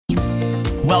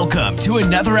Welcome to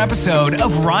another episode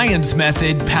of Ryan's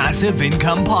Method Passive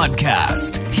Income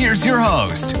Podcast. Here's your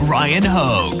host, Ryan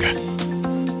Hogue.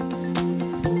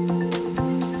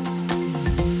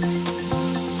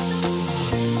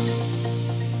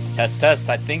 Test.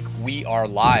 I think we are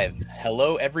live.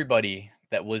 Hello, everybody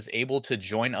that was able to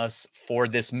join us for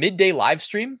this midday live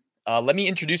stream. Let me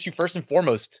introduce you first and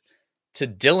foremost to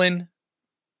Dylan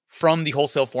from the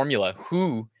Wholesale Formula,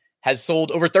 who has sold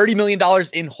over $30 million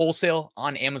in wholesale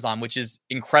on Amazon, which is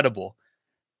incredible.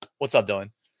 What's up,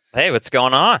 Dylan? Hey, what's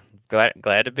going on?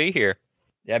 Glad to be here.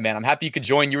 Yeah, man, I'm happy you could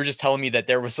join. You were just telling me that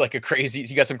there was like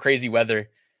you got some crazy weather.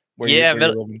 Where you're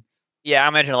living. Yeah, I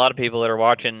imagine a lot of people that are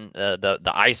watching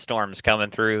the ice storms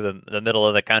coming through the middle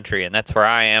of the country, and that's where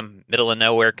I am, middle of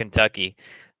nowhere, Kentucky.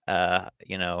 Born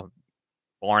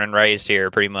and raised here,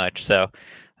 pretty much. So,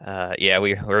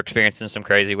 we're experiencing some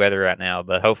crazy weather right now.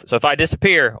 But so if I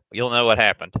disappear, you'll know what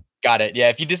happened. Got it. Yeah,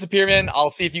 if you disappear, man,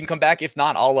 I'll see if you can come back. If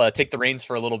not, I'll take the reins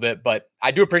for a little bit. But I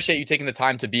do appreciate you taking the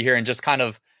time to be here and just kind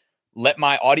of let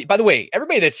my audience. By the way,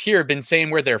 everybody that's here been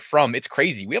saying where they're from. It's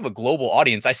crazy. We have a global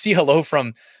audience. I see hello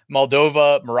from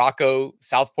Moldova, Morocco,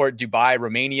 Southport, Dubai,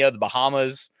 Romania, the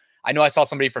Bahamas. I know I saw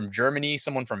somebody from Germany,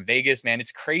 someone from Vegas. Man,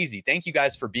 it's crazy. Thank you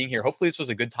guys for being here. Hopefully this was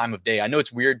a good time of day. I know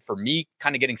it's weird for me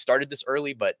kind of getting started this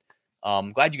early, but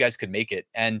I'm glad you guys could make it.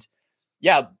 And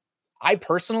yeah, I'm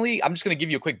just going to give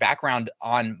you a quick background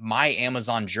on my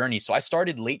Amazon journey. So I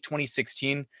started late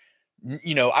 2016.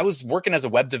 I was working as a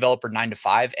web developer 9 to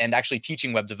 5 and actually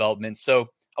teaching web development. So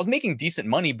I was making decent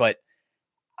money, but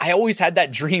I always had that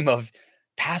dream of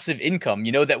passive income,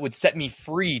 that would set me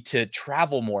free to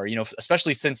travel more,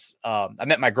 especially since I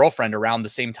met my girlfriend around the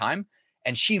same time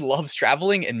and she loves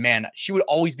traveling. And man, she would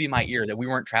always be in my ear that we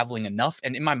weren't traveling enough.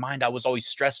 And in my mind, I was always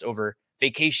stressed over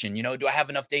vacation. Do I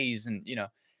have enough days? And,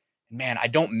 man, I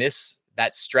don't miss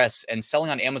that stress, and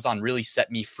selling on Amazon really set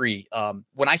me free.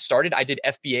 When I started, I did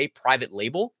FBA private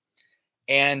label,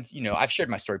 and, I've shared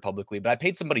my story publicly, but I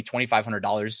paid somebody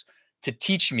 $2,500 to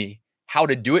teach me how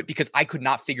to do it because I could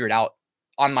not figure it out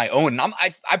on my own. And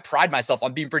I pride myself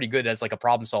on being pretty good as like a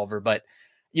problem solver, but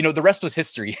the rest was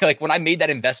history. Like when I made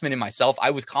that investment in myself, I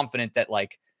was confident that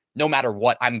like, no matter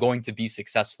what, I'm going to be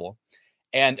successful.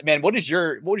 And man, what is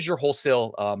your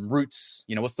wholesale roots?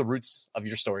 What's the roots of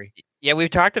your story? Yeah,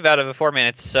 we've talked about it before, man.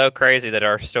 It's so crazy that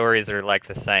our stories are like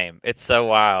the same. It's so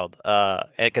wild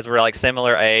because we're like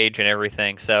similar age and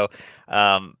everything. So,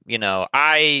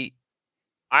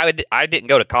 I didn't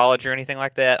go to college or anything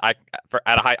like that. I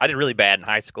did really bad in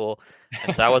high school,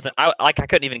 and so I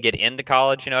couldn't even get into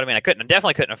college. You know what I mean? I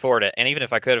definitely couldn't afford it, and even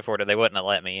if I could afford it, they wouldn't have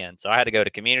let me in. So I had to go to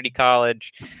community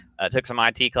college, took some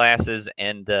IT classes,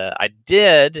 and I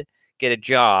did get a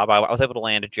job. I was able to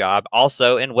land a job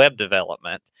also in web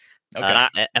development.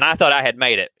 Okay. And I thought I had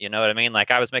made it. You know what I mean?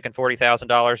 Like I was making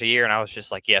 $40,000 a year, and I was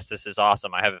just like, yes, this is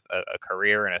awesome. I have a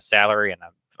career and a salary, and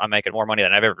I'm making more money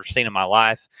than I've ever seen in my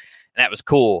life. And that was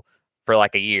cool for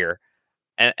like a year.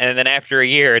 And then after a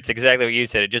year, it's exactly what you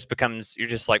said. It just becomes, you're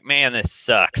just like, man, this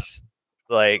sucks.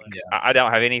 Like, yeah. I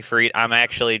don't have any free. I'm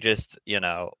actually just,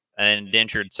 an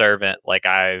indentured servant. Like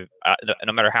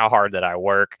no matter how hard that I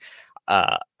work,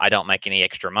 I don't make any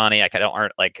extra money. I don't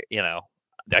earn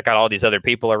I got all these other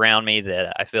people around me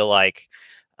that I feel like,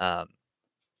 there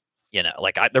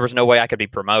was no way I could be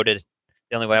promoted.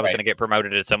 The only way I was going to get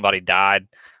promoted is somebody died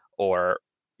or,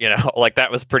 that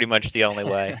was pretty much the only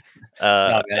way.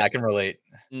 No, man, I can relate.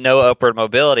 No upward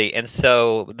mobility. And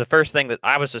so the first thing that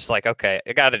I was just like, okay,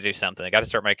 I got to do something. I got to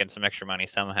start making some extra money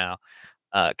somehow.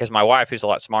 Because my wife, who's a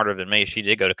lot smarter than me, she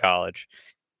did go to college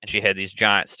and she had these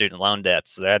giant student loan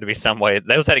debts. So there had to be some way.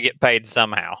 Those had to get paid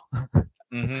somehow.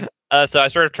 Mm-hmm. So I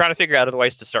started trying to figure out other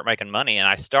ways to start making money. And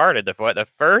I started the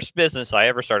first business I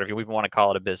ever started, if you even want to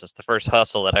call it a business, the first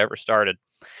hustle that I ever started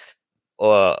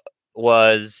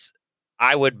was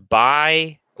I would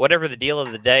buy whatever the deal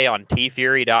of the day on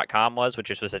tfury.com was, which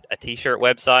was a t-shirt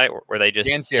website where they just...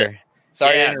 Dan's here.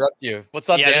 Sorry to interrupt you. What's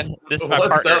up, Dan? This is my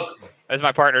partner. This is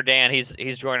my partner, Dan.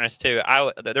 He's joining us too.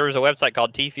 There was a website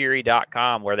called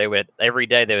tfury.com where every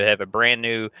day they would have a brand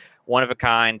new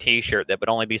one-of-a-kind t-shirt that would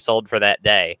only be sold for that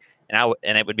day.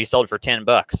 And it would be sold for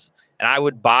 $10. And I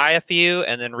would buy a few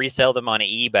and then resell them on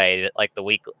eBay like a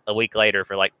week later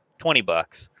for like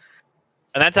 $20.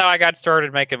 And that's how I got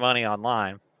started making money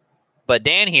online. But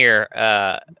Dan here,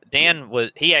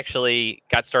 he actually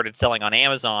got started selling on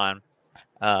Amazon,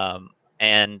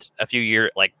 and a few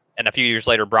years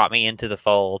later brought me into the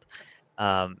fold,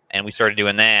 and we started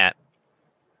doing that.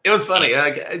 It was funny.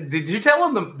 Did you tell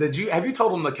him have you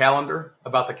told him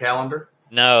about the calendar?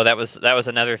 No, that was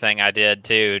another thing I did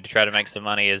too to try to make some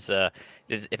money. Is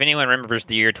if anyone remembers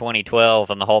the year 2012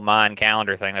 and the whole Mayan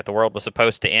calendar thing, that the world was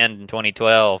supposed to end in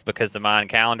 2012 because the Mayan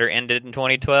calendar ended in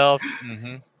 2012.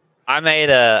 Mm-hmm. I made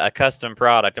a custom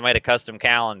product. I made a custom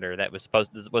calendar that was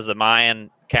the Mayan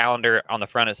calendar. On the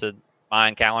front it said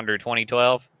Mayan calendar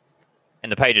 2012,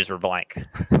 and the pages were blank.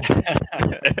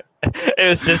 It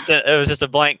was just a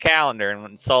blank calendar,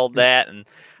 and sold that, and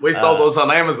we sold those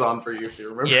on Amazon for you, if you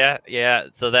remember. Yeah.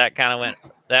 So that kind of went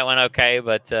okay,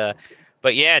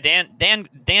 but yeah,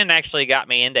 Dan actually got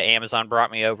me into Amazon,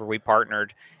 brought me over. We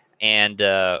partnered and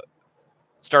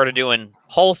started doing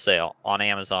wholesale on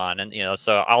Amazon, and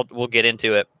so we'll get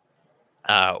into it.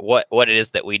 What it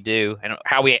is that we do and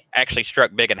how we actually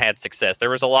struck big and had success. There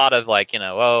was a lot of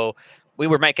we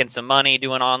were making some money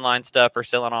doing online stuff or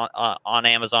selling on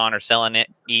Amazon or selling it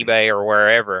eBay or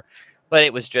wherever, but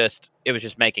it was just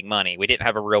making money. We didn't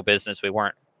have a real business. We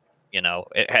weren't,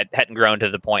 it hadn't grown to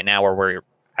the point now where we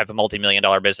have a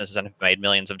multi-million-dollar business and have made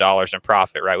millions of dollars in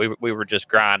profit. Right? We were just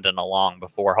grinding along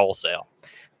before wholesale.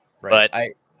 Right.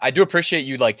 But I do appreciate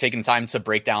you taking time to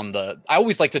break down I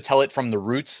always like to tell it from the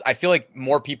roots. I feel like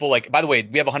more people by the way,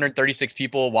 we have 136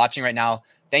 people watching right now.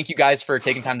 Thank you guys for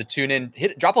taking time to tune in.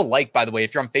 Drop a like, by the way,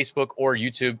 if you're on Facebook or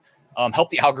YouTube. Help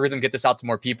the algorithm get this out to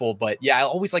more people. But yeah, I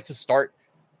always like to start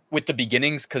with the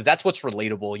beginnings because that's what's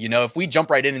relatable. If we jump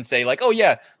right in and say oh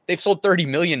yeah, they've sold 30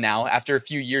 million now after a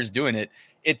few years doing it,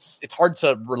 it's hard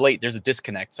to relate. There's a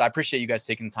disconnect. So I appreciate you guys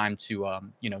taking time to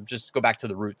just go back to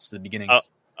the roots, to the beginnings.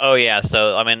 Oh yeah.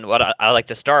 So I mean, what I like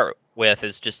to start with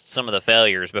is just some of the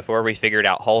failures before we figured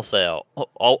out wholesale.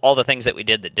 All the things that we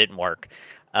did that didn't work.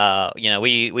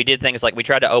 We did things like we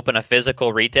tried to open a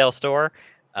physical retail store,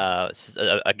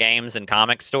 a games and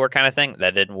comics store kind of thing.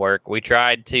 That didn't work. We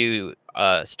tried to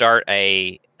start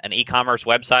an e-commerce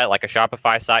website, like a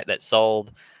Shopify site that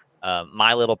sold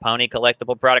My Little Pony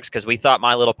collectible products, because we thought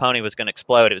My Little Pony was going to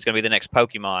explode. It was going to be the next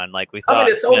Pokemon. We thought. I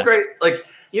mean, it's so great.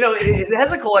 It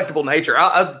has a collectible nature.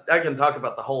 I can talk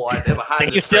about the whole idea behind it.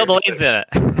 So you still believes in it.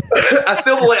 I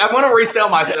still believe. I'm going to resell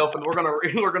myself, and we're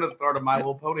going to start a My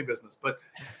Little Pony business. But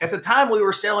at the time, we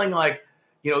were selling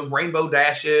Rainbow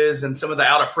Dashes and some of the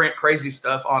out of print crazy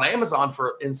stuff on Amazon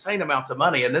for insane amounts of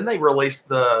money. And then they released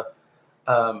the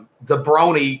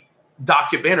Brony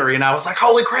documentary, and I was like,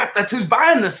 holy crap, that's who's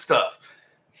buying this stuff.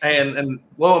 And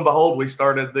lo and behold, we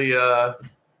started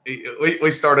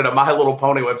we started a My Little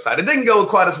Pony website. It didn't go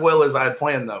quite as well as I had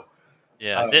planned, though.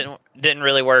 Yeah, didn't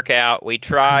really work out. We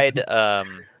tried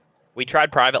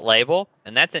private label,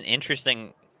 and that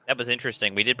was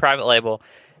interesting. We did private label,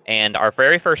 and our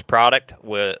very first product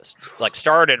was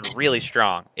started really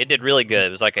strong. It did really good.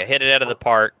 It was a hit it out of the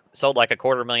park. Sold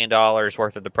 $250,000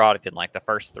 worth of the product in the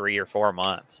first 3 or 4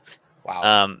 months.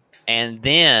 Wow. And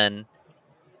then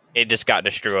it just got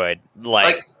destroyed.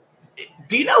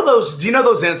 Do you know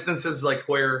those instances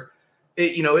where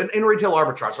in retail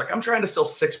arbitrage, I'm trying to sell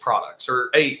 6 products or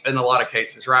 8 in a lot of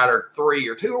cases, right? Or 3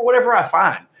 or 2 or whatever I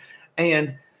find.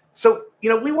 And so,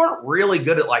 we weren't really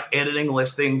good at editing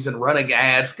listings and running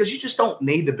ads because you just don't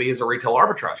need to be as a retail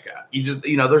arbitrage guy. You just,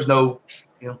 there's no,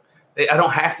 I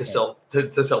don't have to sell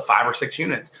to sell 5 or 6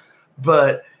 units.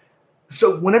 But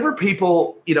so whenever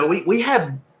people, we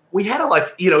had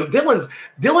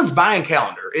Dylan's buying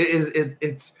calendar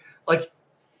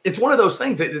it's one of those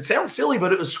things. It sounds silly,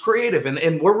 but it was creative,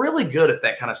 and we're really good at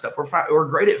that kind of stuff. We're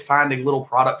great at finding little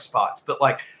product spots. But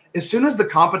as soon as the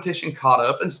competition caught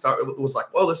up and it was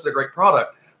whoa, this is a great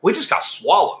product, we just got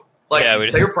swallowed.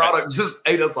 Their product just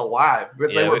ate us alive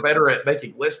because they were better at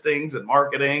making listings and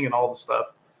marketing and all the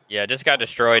stuff. Yeah, just got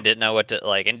destroyed. Didn't know what to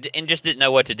and just didn't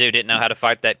know what to do. Didn't know how to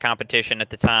fight that competition at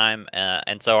the time.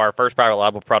 And so our first private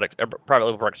label product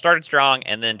started strong,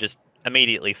 and then just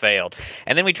immediately failed.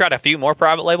 And then we tried a few more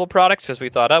private label products because we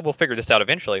thought, we'll figure this out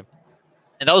eventually.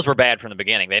 And those were bad from the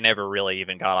beginning. They never really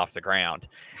even got off the ground.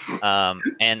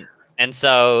 And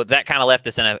so that kind of left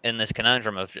us in this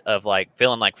conundrum of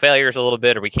feeling like failures a little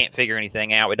bit, or we can't figure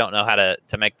anything out. We don't know how to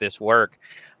make this work,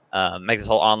 make this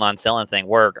whole online selling thing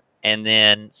work. And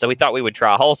then, so we thought we would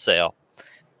try wholesale.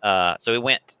 A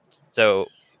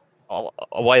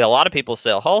way a lot of people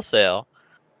sell wholesale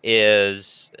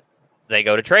is they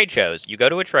go to trade shows. You go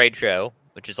to a trade show,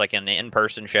 which is an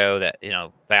in-person show that,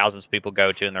 thousands of people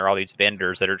go to, and there are all these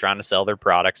vendors that are trying to sell their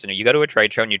products. And you go to a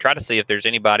trade show and you try to see if there's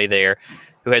anybody there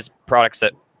who has products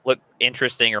that look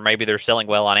interesting, or maybe they're selling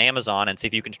well on Amazon, and see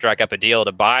if you can strike up a deal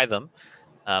to buy them,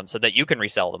 so that you can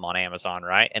resell them on Amazon,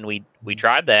 right? And we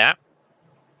tried that.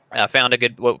 Found a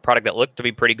good product that looked to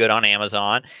be pretty good on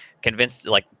Amazon. Convinced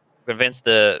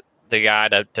the guy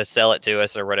to sell it to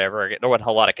us or whatever. There wasn't a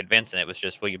whole lot of convincing. It was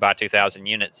just, will you buy 2,000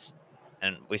 units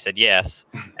And we said yes,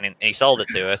 and he sold it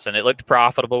to us, and it looked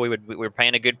profitable. We were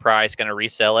paying a good price, going to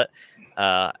resell it.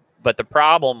 But the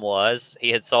problem was he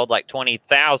had sold like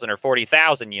 20,000 or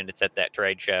 40,000 units at that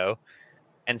trade show.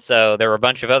 And so there were a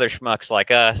bunch of other schmucks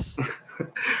like us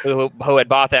who had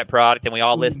bought that product, and we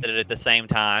all listed it at the same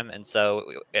time. And so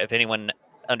if anyone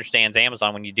understands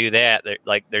Amazon, when you do that,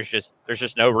 there's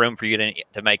just no room for you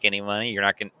to make any money. You're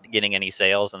not getting any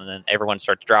sales, and then everyone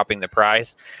starts dropping the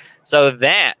price. So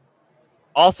that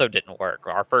also didn't work.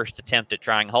 Our first attempt at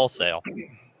trying wholesale.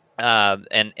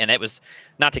 And it was,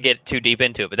 not to get too deep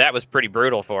into it, but that was pretty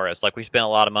brutal for us. Like, we spent a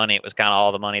lot of money. It was kind of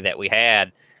all the money that we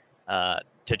had to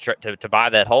buy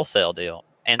that wholesale deal.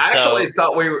 And I actually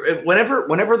thought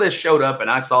whenever this showed up and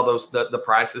I saw the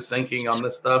prices sinking on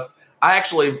this stuff, I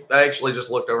actually just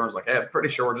looked over and was like, hey, I'm pretty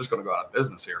sure we're just going to go out of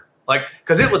business here. Like,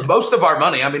 because it was most of our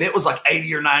money. I mean, it was like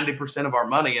 80 or 90% of our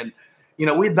money. And,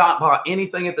 we'd not bought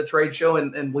anything at the trade show.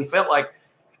 And we felt like,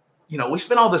 we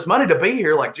spent all this money to be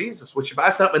here. Like, Jesus, we should buy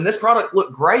something. And this product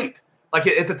looked great. Like,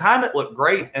 at the time, it looked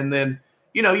great. And then,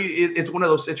 it's one of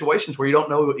those situations where you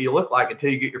don't know what you look like until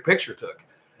you get your picture took.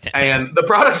 And the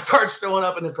product starts showing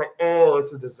up, and it's like, oh,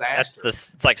 it's a disaster.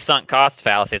 It's like sunk cost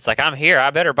fallacy. It's like, I'm here, I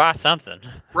better buy something.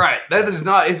 Right. That is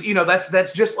not. It's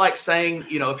that's just like saying,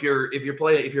 if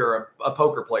you're a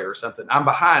poker player or something, I'm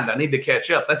behind, I need to catch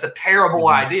up. That's a terrible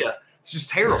idea. It's just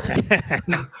terrible.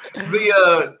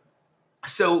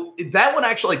 So that one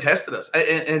actually tested us,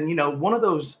 and one of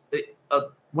those.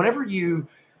 Whenever you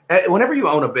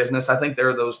own a business, I think there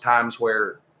are those times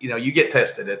where you get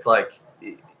tested. It's like.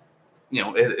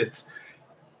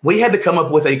 We had to come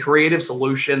up with a creative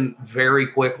solution very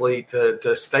quickly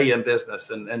to stay in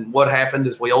business. And what happened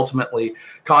is we ultimately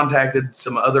contacted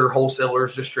some other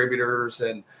wholesalers, distributors,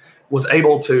 and was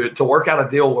able to work out a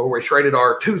deal where we traded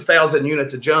our 2,000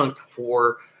 units of junk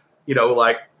for,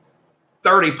 like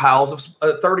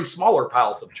 30 smaller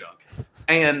piles of junk.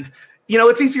 And,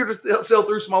 it's easier to sell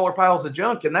through smaller piles of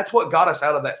junk. And that's what got us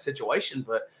out of that situation.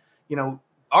 But,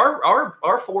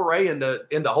 our foray into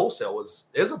wholesale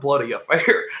is a bloody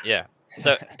affair. Yeah.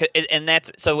 So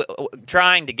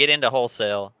trying to get into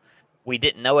wholesale, we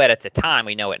didn't know it at the time.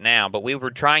 We know it now, but we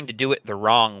were trying to do it the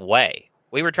wrong way.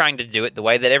 We were trying to do it the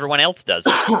way that everyone else does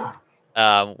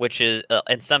it, which is,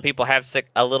 and some people have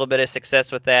a little bit of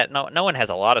success with that. No one has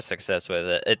a lot of success with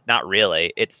it. Not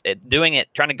really. It's doing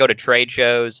it, trying to go to trade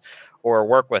shows or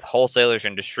work with wholesalers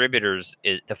and distributors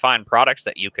to find products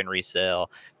that you can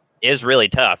resell. Is really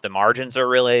tough. The margins are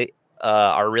really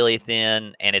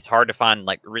thin, and it's hard to find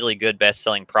like really good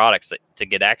best-selling products to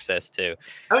get access to.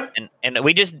 And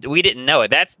we didn't know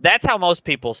it. That's how most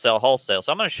people sell wholesale.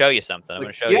 So I'm going to show you something. I'm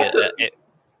going to show you.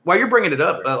 While you're bringing it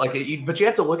up, but you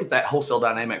have to look at that wholesale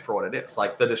dynamic for what it is,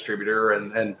 like the distributor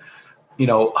and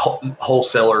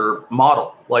wholesaler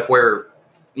model, like where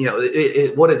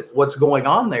what's going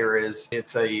on there is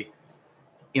it's a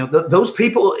those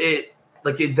people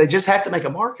they just have to make a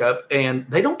markup, and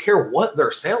they don't care what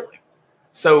they're selling.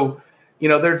 So,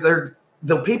 they're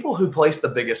the people who place the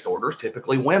biggest orders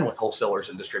typically win with wholesalers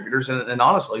and distributors. And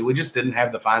honestly, we just didn't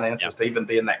have the finances to even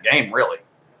be in that game, really.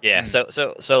 Yeah.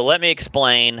 So let me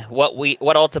explain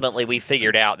what ultimately we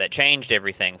figured out that changed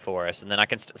everything for us. And then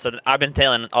I've been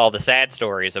telling all the sad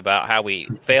stories about how we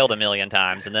failed a million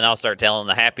times. And then I'll start telling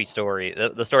the happy story,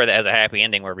 the story that has a happy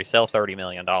ending where we sell $30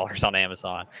 million on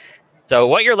Amazon. So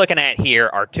what you're looking at here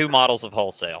are two models of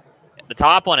wholesale. The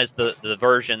top one is the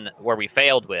version where we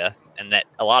failed with, and that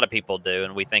a lot of people do,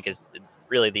 and we think is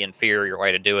really the inferior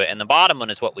way to do it. And the bottom one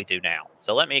is what we do now.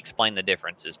 So let me explain the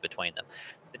differences between them.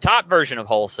 The top version of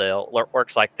wholesale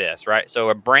works like this, right? So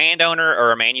a brand owner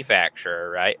or a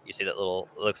manufacturer, right? You see that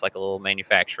looks like a little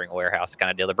manufacturing warehouse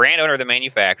kind of deal. The brand owner or the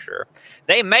manufacturer,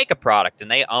 they make a product and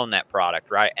they own that product,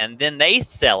 right? And then they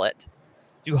sell it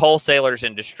to wholesalers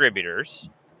and distributors.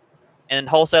 And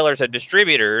wholesalers and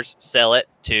distributors sell it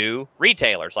to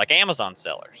retailers like Amazon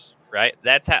sellers, right?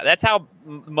 That's how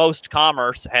most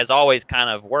commerce has always kind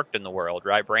of worked in the world,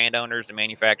 right? Brand owners and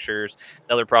manufacturers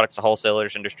sell their products to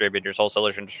wholesalers and distributors.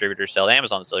 Wholesalers and distributors sell to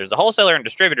Amazon sellers. The wholesaler and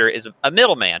distributor is a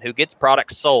middleman who gets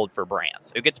products sold for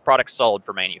brands, who gets products sold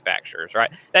for manufacturers, right?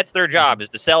 That's their job, is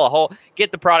to sell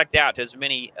get the product out to as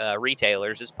many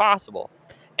retailers as possible.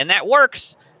 And that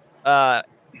works a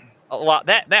lot.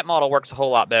 That model works a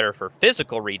whole lot better for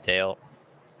physical retail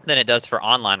than it does for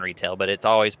online retail, but it's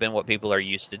always been what people are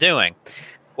used to doing.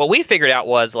 What we figured out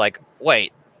was like,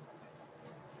 wait,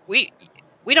 we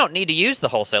don't need to use the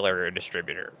wholesaler or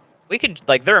distributor. We could,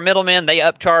 like, they're a middleman, they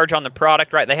upcharge on the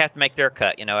product, right? They have to make their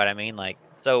cut, you know what I mean? Like,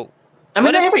 so I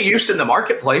mean, they have a use in the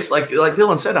marketplace, like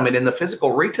Dylan said. I mean, in the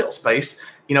physical retail space,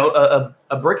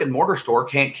 a brick and mortar store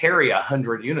can't carry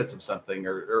 100 units of something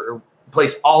or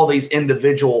place all these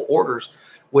individual orders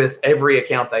with every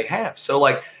account they have. So,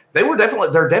 like, they're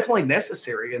definitely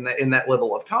necessary in that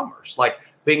level of commerce. Like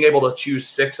being able to choose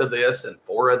 6 of this and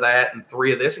 4 of that and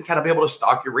 3 of this and kind of be able to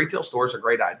stock your retail store is a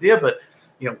great idea. But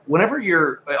whenever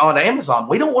you're on Amazon,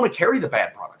 we don't want to carry the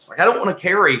bad products. Like, I don't want to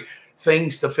carry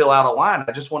things to fill out a line.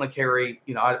 I just want to carry,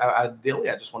 ideally,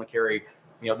 I just want to carry,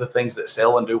 the things that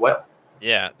sell and do well.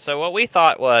 Yeah. So what we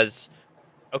thought was,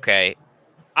 okay,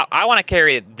 I want to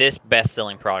carry this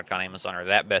best-selling product on Amazon or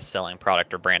that best-selling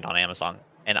product or brand on Amazon,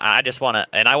 and I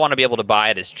want to be able to buy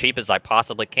it as cheap as I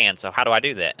possibly can. So how do I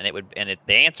do that? And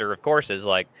the answer, of course, is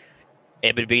like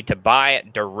it would be to buy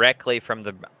it directly from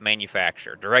the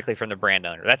manufacturer, directly from the brand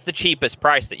owner. That's the cheapest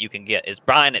price that you can get is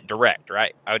buying it direct,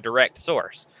 right? A direct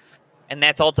source. And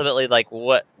that's ultimately like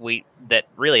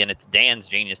and it's Dan's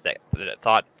genius that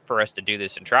thought for us to do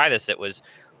this and try this. It was,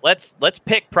 let's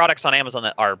pick products on Amazon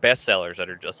that are best sellers, that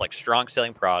are just like strong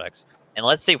selling products. And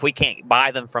let's see if we can't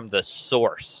buy them from the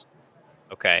source.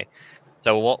 Okay.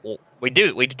 So we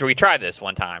tried this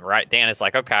one time, right? Dan is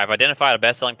like, okay, I've identified a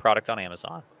best selling product on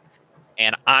Amazon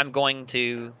and I'm going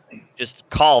to just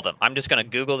call them. I'm just going to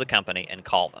Google the company and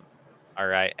call them. All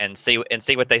right. And see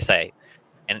what they say.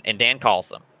 And Dan calls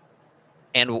them.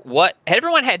 And what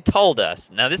everyone had told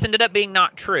us, now this ended up being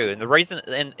not true. And the reason,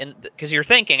 and because you're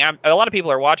thinking, a lot of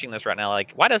people are watching this right now,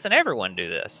 like, why doesn't everyone do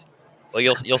this? Well,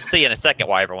 you'll see in a second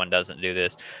why everyone doesn't do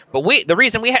this. But the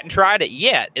reason we hadn't tried it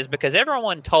yet is because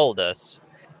everyone told us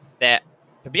that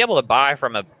to be able to buy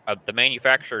from the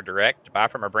manufacturer direct, to buy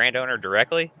from a brand owner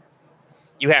directly,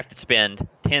 you have to spend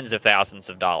tens of thousands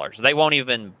of dollars. They won't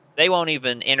even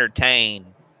entertain.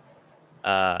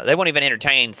 They won't even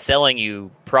entertain selling you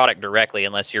product directly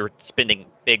unless you're spending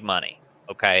big money.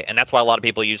 Okay. And that's why a lot of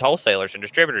people use wholesalers and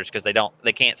distributors, because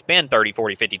they can't spend $30,000,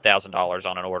 $40,000, $50,000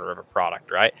 on an order of a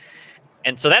product. Right.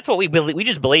 And so that's what we believe. We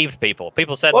just believed people.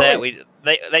 People said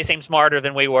they seem smarter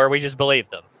than we were. We just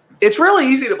believed them. It's really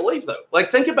easy to believe, though.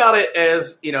 Like, think about it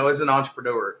as an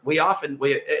entrepreneur. We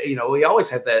always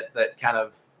have that kind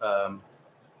of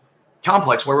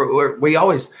complex where we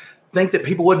always think that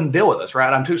people wouldn't deal with us,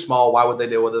 right? I'm too small. Why would they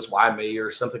deal with us? Why me?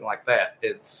 Or something like that.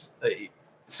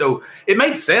 So it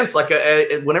made sense. Like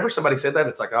whenever somebody said that,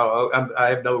 it's like, I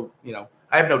have no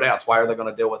doubts. Why are they going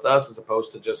to deal with us as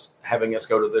opposed to just having us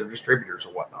go to the distributors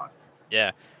or whatnot?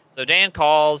 Yeah. So Dan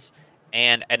calls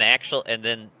and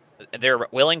then they're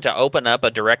willing to open up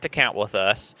a direct account with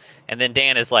us. And then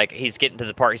Dan is like, he's getting to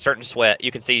the part, he's starting to sweat.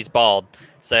 You can see he's bald.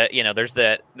 So, there's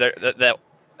that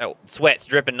sweat's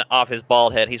dripping off his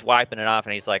bald head. He's wiping it off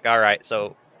and he's like, all right,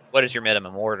 so what is your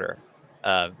minimum order?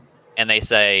 And they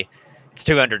say it's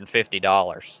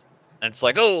 $250. And it's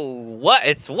like, oh, what?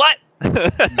 It's what?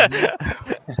 Mm-hmm.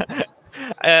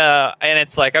 And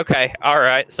it's like, okay, all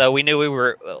right. So we knew we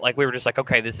were just like,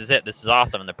 okay, this is it. This is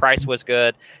awesome. And the price was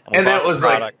good. And then it was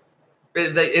like,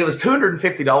 it was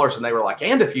 $250, and they were like,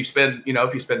 and if you spend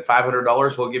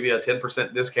 $500, we'll give you a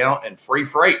 10% discount and free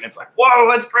freight. And it's like,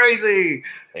 whoa, that's crazy.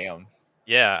 Damn.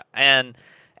 Yeah. And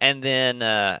then,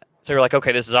 so we're like,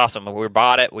 okay, this is awesome. We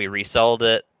bought it. We resold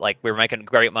it. Like, we were making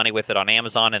great money with it on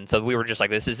Amazon. And so we were just like,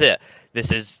 this is it.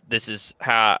 This is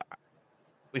how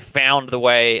we found our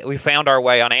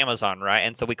way on Amazon. Right.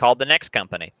 And so we called the next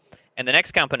company, and the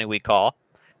next company we call,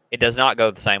 it does not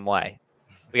go the same way.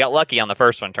 We got lucky on the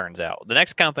first one, turns out. The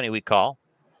next company we call,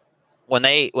 when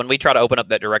we try to open up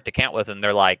that direct account with them,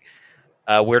 they're like,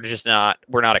 we're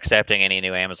not accepting any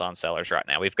new Amazon sellers right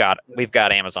now. We've got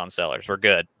Amazon sellers. We're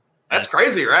good. That's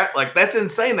crazy, right? Like, that's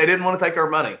insane. They didn't want to take our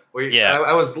money.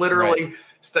 I was literally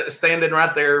standing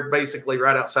right there, basically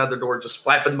right outside the door, just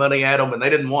flapping money at them, and they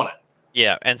didn't want it.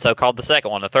 Yeah, and so called the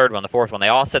second one, the third one, the fourth one. They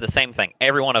all said the same thing.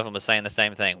 Every one of them was saying the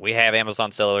same thing. We have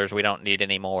Amazon sellers. We don't need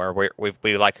any more.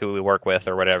 We like who we work with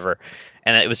or whatever.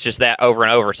 And it was just that over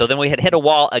and over. So then we had hit a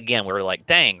wall again. We were like,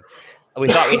 dang, we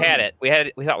thought we had it. We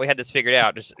thought we had this figured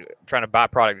out, just trying to buy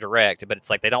product direct. But it's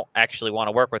like they don't actually want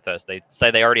to work with us. They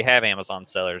say they already have Amazon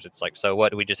sellers. It's like, so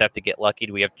what? Do we just have to get lucky?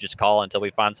 Do we have to just call until we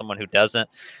find someone who doesn't?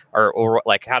 Or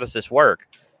like, how does this work?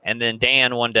 And then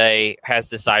Dan one day has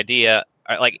this idea.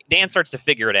 Like, Dan starts to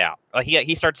figure it out.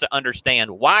 He starts to understand,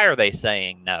 why are they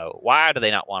saying no? Why do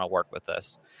they not want to work with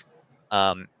us?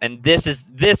 And this is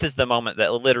the moment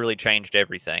that literally changed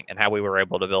everything and how we were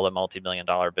able to build a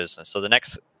multi-million-dollar business. So the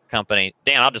next company,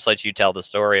 Dan, I'll just let you tell the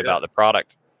story about the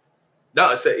product.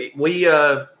 No, so we,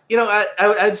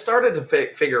 I'd started to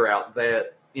figure out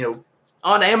that,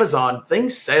 on Amazon,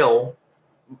 things sell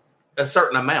a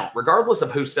certain amount, regardless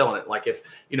of who's selling it. Like if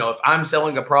I'm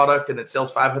selling a product and it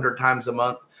sells 500 times a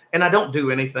month and I don't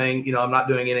do anything, I'm not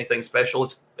doing anything special.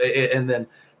 And then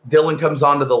Dylan comes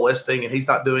onto the listing and he's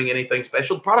not doing anything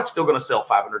special. The product's still going to sell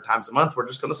 500 times a month. We're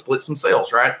just going to split some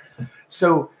sales, right?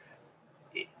 So,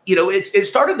 it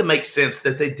started to make sense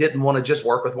that they didn't want to just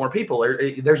work with more people.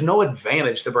 There's no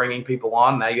advantage to bringing people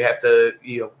on. Now you have to,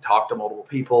 talk to multiple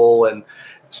people and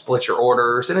split your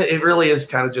orders. And it really is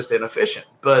kind of just inefficient.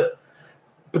 But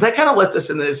that kind of left us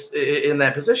in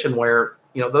that position where,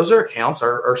 those accounts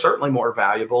are certainly more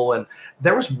valuable. And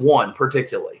there was one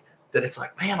particularly that it's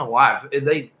like, man alive,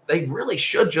 they really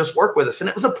should just work with us. And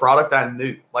it was a product I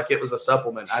knew, like it was a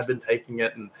supplement. I'd been taking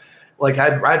it and like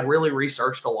I'd really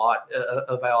researched a lot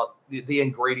about the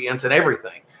ingredients and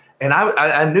everything. And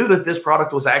I knew that this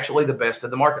product was actually the best in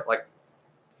the market, like,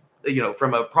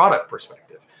 from a product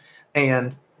perspective.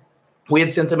 And we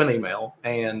had sent them an email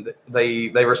and they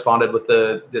responded with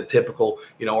the typical,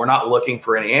 we're not looking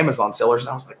for any Amazon sellers.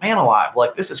 And I was like, man alive,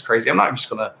 like this is crazy. I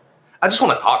just want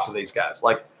to talk to these guys,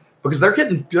 like, because they're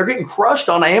getting crushed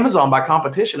on Amazon by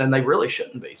competition and they really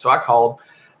shouldn't be. So I called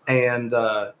and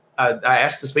I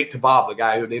asked to speak to Bob, the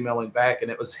guy who had emailed me back, and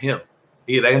it was him.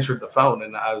 He had answered the phone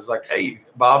and I was like, hey,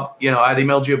 Bob, I'd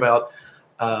emailed you about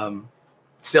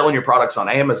selling your products on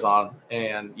Amazon,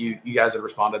 and you guys had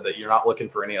responded that you're not looking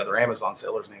for any other Amazon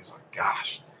sellers. And he was like,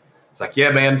 gosh. It's like,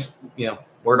 yeah, man,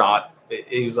 we're not.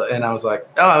 And I was like,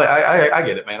 oh, I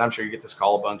get it, man. I'm sure you get this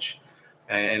call a bunch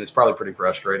and it's probably pretty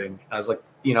frustrating. I was like,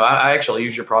 I actually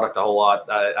use your product a whole lot.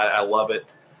 I love it.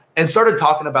 And started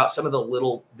talking about some of the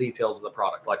little details of the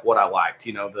product, like what I liked,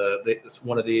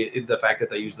 the fact that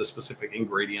they used a specific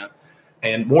ingredient,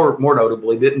 and more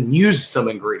notably didn't use some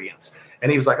ingredients. And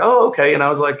he was like, oh, okay. And I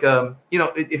was like,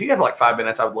 if you have like 5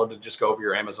 minutes, I would love to just go over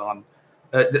your Amazon,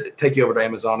 take you over to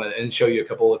Amazon and show you a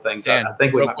couple of things. Dan, I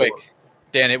think we real might quick.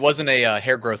 Dan, it wasn't a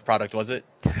hair growth product, was it?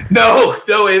 No.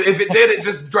 If it did, it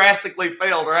just drastically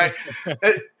failed, right?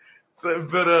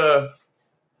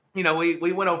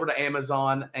 We went over to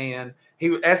Amazon, and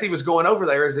as he was going over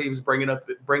there, as he was bringing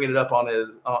it up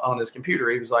on his computer,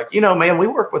 he was like, man, we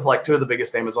work with like 2 of the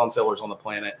biggest Amazon sellers on the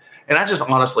planet, and I just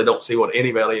honestly don't see what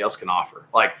anybody else can offer.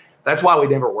 Like that's why we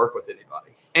never work with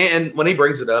anybody. And when he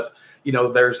brings it up,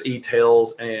 there's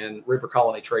E-Tails and River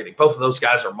Colony Trading. Both of those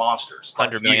guys are monsters,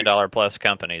 $100 million plus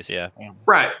companies. Yeah.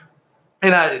 Right.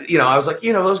 And I was like,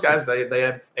 those guys, they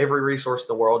have every resource in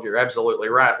the world. You're absolutely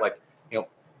right. Like,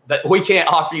 that we can't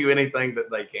offer you anything that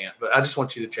they can't, but I just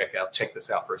want you to check this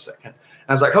out for a second. And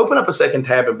I was like, open up a second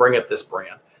tab and bring up this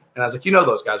brand. And I was like,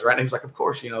 those guys, right? And he was like, of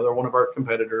course, they're one of our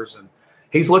competitors. And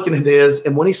he's looking at his,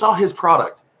 and when he saw his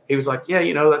product, he was like, yeah,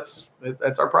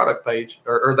 that's our product page,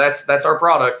 or that's our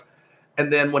product.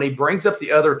 And then when he brings up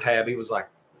the other tab, he was like,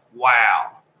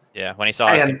 wow. Yeah. When he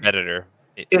saw his competitor,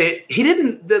 he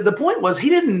didn't, the point was he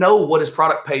didn't know what his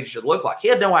product page should look like. He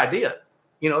had no idea.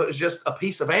 It was just a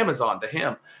piece of Amazon to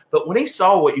him. But when he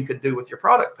saw what you could do with your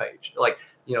product page, like,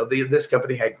 this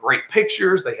company had great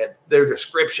pictures. They had their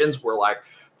descriptions were like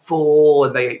full,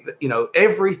 and they,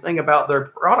 everything about their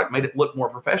product made it look more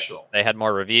professional. They had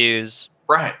more reviews.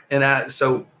 Right. And I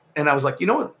was like,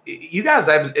 you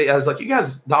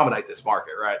guys dominate this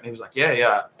market, right? And he was like,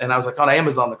 yeah. And I was like, on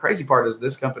Amazon, the crazy part is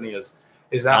this company is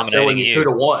outselling you 2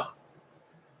 to 1.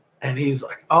 And he's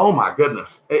like, oh my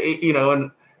goodness.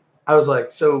 And I was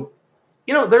like, so,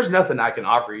 there's nothing I can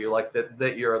offer you like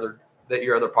that your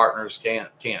other partners can't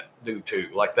do too.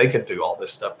 Like they could do all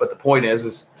this stuff. But the point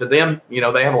is to them,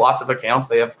 they have lots of accounts,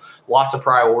 they have lots of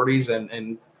priorities,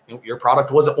 and your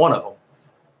product wasn't one of them.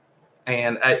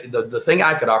 And the thing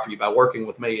I could offer you by working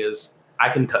with me is I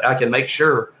can make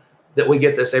sure that we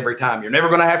get this every time. You're never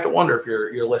going to have to wonder if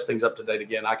your listing's up to date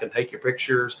again. I can take your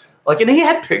pictures. Like, and he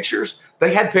had pictures.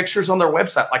 They had pictures on their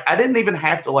website. Like I didn't even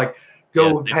have to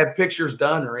go have pictures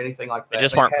done or anything like that. They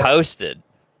just weren't posted.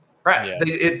 Right. Yeah.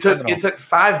 It took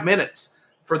 5 minutes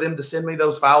for them to send me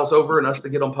those files over and us to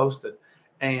get them posted.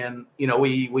 And,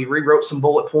 we rewrote some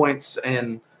bullet points,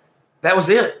 and that was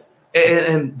it.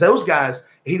 And those guys,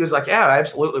 he was like, yeah, I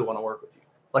absolutely want to work with you.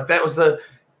 Like that was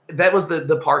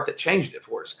the part that changed it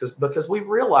for us. Because we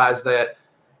realized that,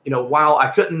 while I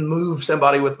couldn't move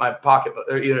somebody with my pocket,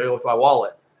 with my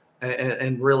wallet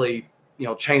and really,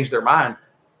 change their mind,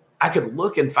 I could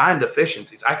look and find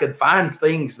efficiencies. I could find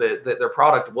things that their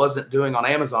product wasn't doing on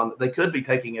Amazon that they could be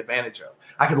taking advantage of.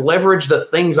 I could leverage the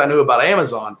things I knew about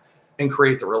Amazon and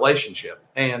create the relationship.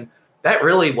 And that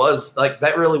really was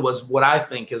what I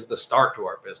think is the start to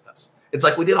our business. It's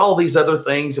like we did all these other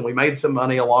things and we made some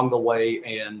money along the way,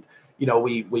 and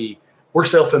we're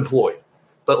self-employed.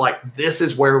 But like, this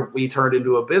is where we turned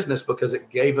into a business because it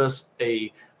gave us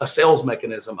a sales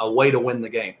mechanism, a way to win the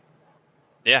game.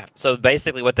 Yeah. So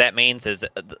basically what that means is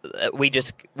we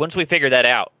just, once we figure that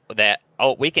out, that,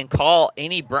 we can call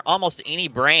almost any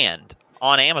brand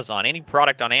on Amazon, any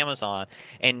product on Amazon,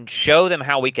 and show them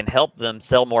how we can help them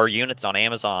sell more units on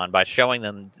Amazon by showing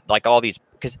them like all these,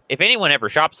 because if anyone ever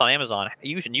shops on Amazon,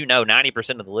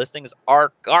 90% of the listings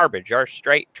are garbage, are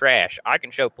straight trash. I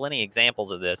can show plenty of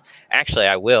examples of this. Actually,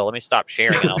 I will. Let me stop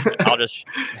sharing and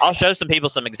I'll show some people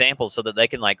some examples so that they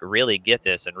can like really get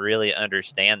this and really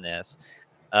understand this.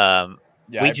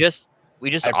 We just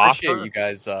I appreciate you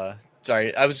guys.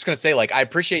 Sorry, I was just gonna say, like, I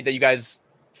appreciate that you guys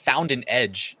found an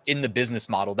edge in the business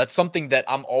model. That's something that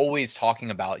I'm always talking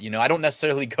about. I don't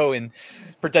necessarily go and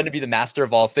pretend to be the master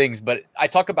of all things, but I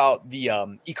talk about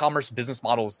the e-commerce business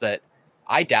models that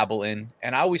I dabble in,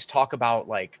 and I always talk about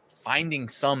like finding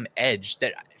some edge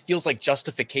that feels like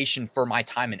justification for my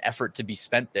time and effort to be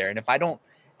spent there. And if I don't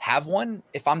have one,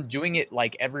 if I'm doing it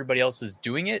like everybody else is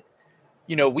doing it,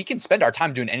 we can spend our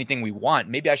time doing anything we want.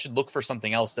 Maybe I should look for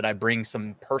something else that I bring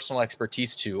some personal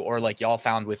expertise to, or like y'all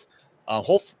found with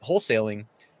wholesaling.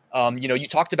 You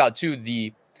talked about too,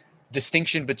 the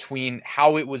distinction between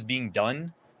how it was being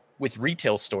done with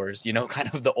retail stores, kind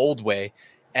of the old way,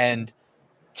 and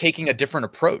taking a different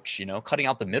approach, cutting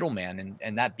out the middleman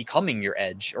and that becoming your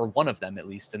edge, or one of them at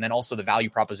least. And then also the value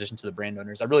proposition to the brand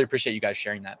owners. I really appreciate you guys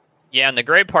sharing that. Yeah. And the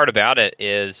great part about it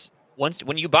is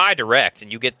when you buy direct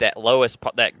and you get that lowest,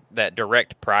 that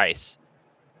direct price,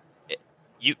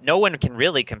 no one can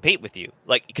really compete with you,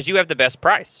 like, because you have the best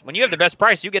price. When you have the best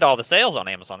price, you get all the sales on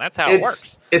Amazon. That's how it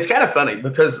works. It's kind of funny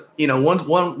because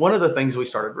one of the things we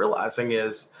started realizing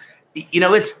is,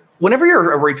 it's whenever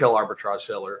you're a retail arbitrage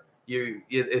seller,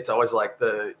 it's always like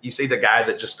you see the guy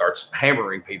that just starts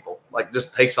hammering people, like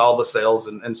just takes all the sales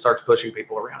and starts pushing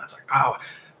people around. It's like, oh,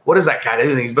 what is that guy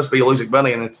doing? He's supposed to be losing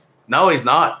money, and no, he's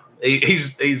not.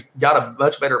 He's got a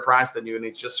much better price than you, and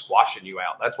he's just squashing you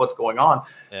out. That's what's going on.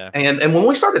 Yeah. And when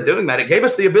we started doing that, it gave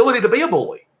us the ability to be a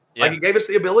bully. Yeah. Like, it gave us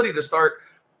the ability to start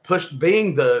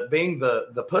being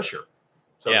the pusher,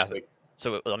 so to speak.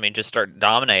 So just start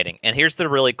dominating. And here's the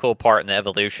really cool part in the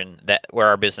evolution where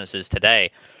our business is today.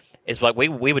 Is like we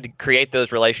would create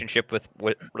those relationships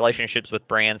with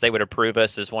brands. They would approve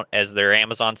us as their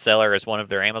Amazon seller, as one of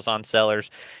their Amazon sellers.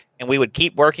 And we would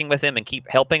keep working with them and keep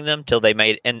helping them till they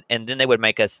made, and then they would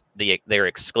make us their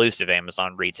exclusive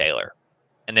Amazon retailer,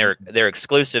 and their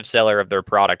exclusive seller of their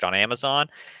product on Amazon.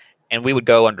 And we would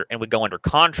go under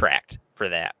contract for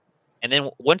that. And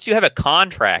then once you have a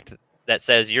contract that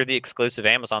says you're the exclusive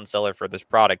Amazon seller for this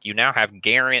product, you now have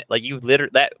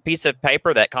that piece of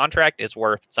paper, that contract is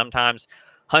worth sometimes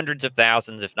hundreds of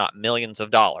thousands, if not millions of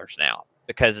dollars now.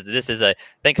 Because this is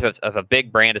think of a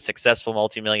big brand, a successful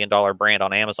multi-million-dollar brand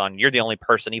on Amazon. You're the only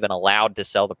person even allowed to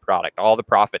sell the product. All the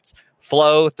profits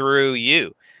flow through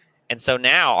you. And so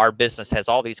now our business has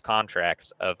all these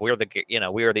contracts of we are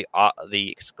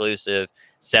the exclusive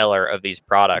seller of these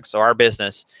products. So our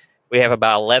business, we have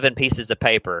about 11 pieces of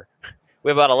paper. We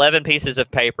have about 11 pieces of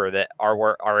paper that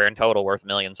are in total worth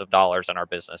millions of dollars in our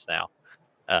business now.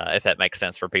 If that makes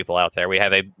sense for people out there, we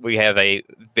have a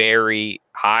very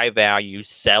high value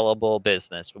sellable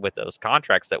business with those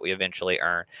contracts that we eventually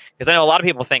earn. Because I know a lot of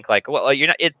people think like, well, you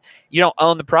don't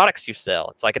own the products you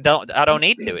sell. It's like I don't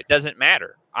need to. It doesn't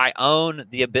matter. I own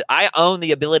the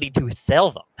ability to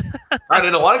sell them. Right.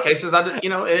 In a lot of cases,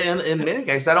 in many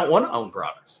cases, I don't want to own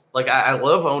products. Like I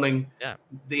love owning. Yeah.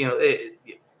 Owning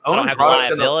I don't have products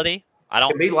liability. It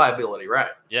can be liability, right?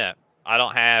 Yeah. I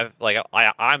don't have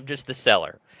I'm just the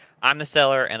seller. I'm the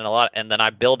seller, and then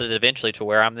I build it eventually to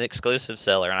where I'm the exclusive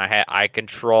seller, and I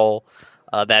control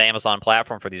that Amazon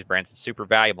platform for these brands. It's super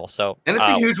valuable. So, and it's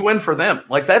a huge win for them.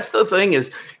 Like, that's the thing is,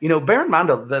 bear in mind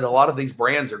that a lot of these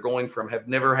brands are going from have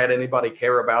never had anybody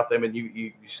care about them, and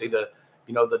you see the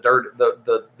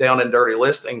down and dirty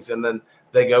listings, and then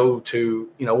they go to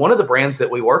one of the brands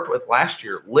that we worked with last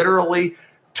year, literally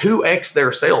 2x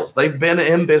their sales. They've been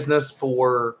in business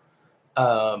for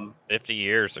 50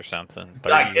 years or something.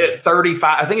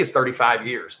 35. I think it's 35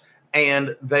 years.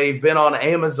 And they've been on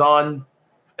Amazon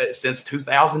since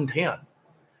 2010.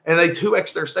 And they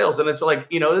 2x their sales. And it's like,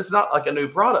 it's not like a new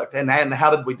product. And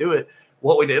how did we do it?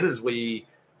 What we did is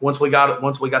once we got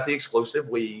the exclusive,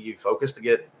 we focused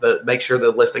to make sure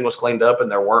the listing was cleaned up and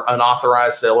there weren't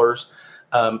unauthorized sellers.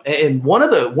 And one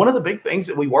of the big things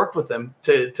that we worked with them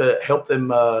to help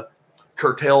them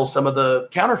curtail some of the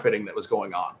counterfeiting that was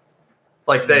going on.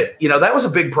 Like that, that was a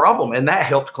big problem, and that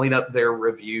helped clean up their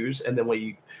reviews. And then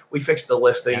we fixed the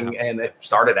listing and it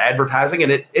started advertising,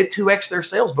 and it 2x their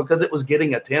sales because it was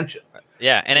getting attention.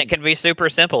 Yeah, and it can be super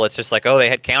simple. It's just like, oh, they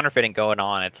had counterfeiting going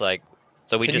on. It's like,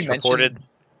 so we Can just you mention- reported.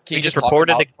 Can We you just just talk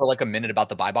reported about the- for like a minute about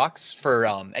the buy box for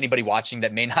anybody watching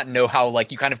that may not know how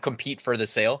like you kind of compete for the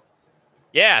sale?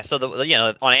 Yeah, so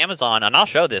on Amazon, and I'll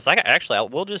show this. We'll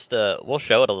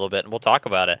show it a little bit and we'll talk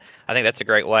about it. I think that's a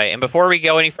great way. And before we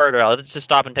go any further, let's just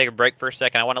stop and take a break for a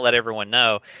second. I want to let everyone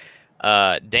know,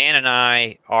 Dan and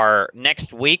I are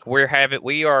next week.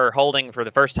 We are holding for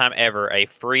the first time ever a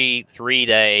free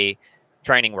 3-day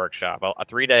training workshop, a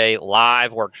 3-day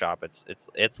live workshop.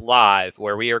 It's live,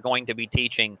 where we are going to be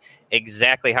teaching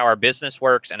exactly how our business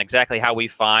works and exactly how we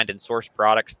find and source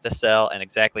products to sell and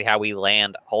exactly how we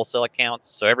land wholesale accounts.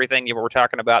 So everything we're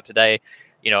talking about today,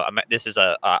 this is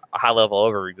a high level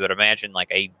overview, but imagine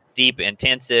like a deep,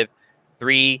 intensive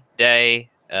 3-day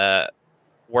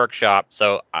workshop.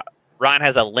 So Ryan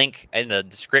has a link in the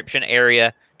description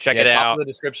area. Check it Top out. of the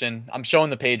description. I'm showing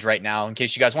the page right now in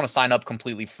case you guys want to sign up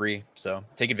completely free. So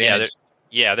take advantage.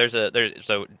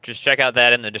 So just check out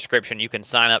that in the description. You can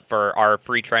sign up for our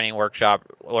free training workshop,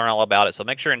 learn all about it. So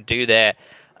make sure and do that.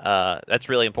 That's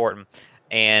really important.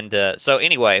 And so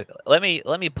anyway, let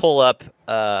me pull up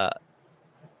a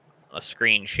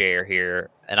screen share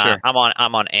here, and Sure. I'm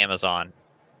on Amazon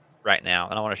right now,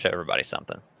 and I want to show everybody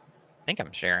something. I think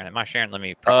I'm sharing. Am I sharing? Let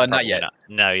me. Not yet.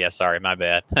 No, yeah, sorry, my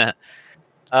bad.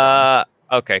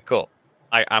 Okay, cool.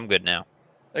 I'm good now.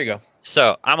 There you go.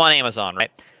 So I'm on Amazon,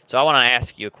 right? So I want to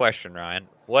ask you a question, Ryan.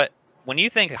 When you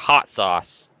think hot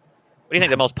sauce, what do you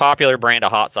think the most popular brand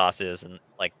of hot sauce is? And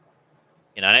like,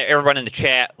 everyone in the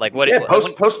chat, like,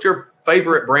 post your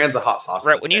favorite brands of hot sauce.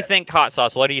 Right. When you think hot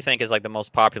sauce, what do you think is like the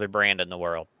most popular brand in the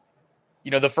world?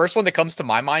 The first one that comes to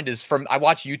my mind is I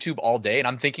watch YouTube all day, and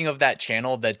I'm thinking of that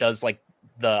channel that does like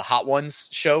the Hot Ones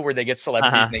show where they get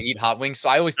celebrities and they eat hot wings. So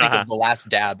I always think of The Last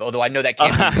Dab, although I know that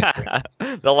can't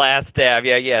be. The Last Dab.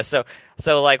 Yeah. So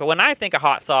like when I think of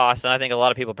hot sauce, and I think a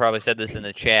lot of people probably said this in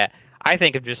the chat, I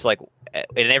think of just like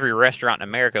in every restaurant in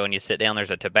America, when you sit down, there's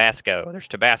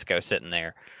Tabasco sitting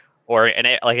there, or in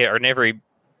every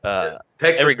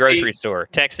every grocery store.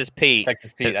 Texas Pete.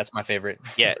 Texas Pete, that's my favorite.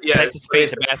 Yeah, Texas Pete,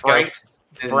 Tabasco,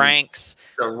 Frank's,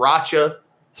 Sriracha.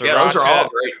 Yeah, those are all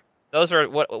great. Those are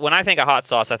when I think of hot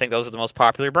sauce, I think those are the most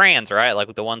popular brands, right?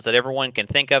 Like the ones that everyone can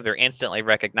think of. They're instantly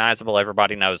recognizable.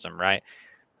 Everybody knows them, right?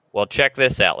 Well, check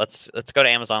this out. Let's go to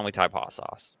Amazon. We type hot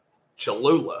sauce.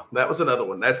 Cholula. That was another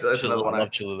one. That's another one. I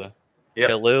love Cholula. Yep.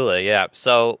 Cholula, yeah.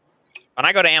 So when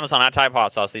I go to Amazon, I type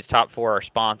hot sauce. These top 4 are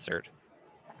sponsored.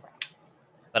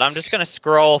 But I'm just going to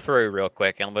scroll through real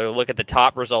quick, and we'll look at the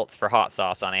top results for hot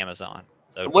sauce on Amazon.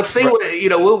 So let's see what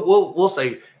we'll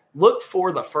say. Look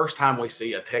for the first time we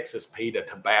see a Texas Pete, a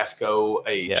Tabasco,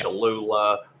 a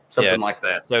Cholula, something like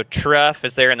that. So Truff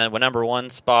is there in the number 1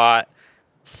 spot.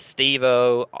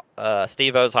 Steve-O's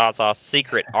hot sauce,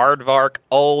 Secret Aardvark,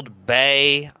 Old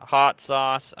Bay hot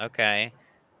sauce. Okay.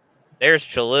 There's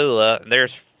Cholula.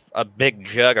 There's a big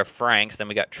jug of Frank's. Then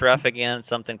we got Truff again,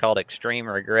 something called Extreme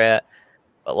Regret.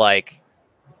 But like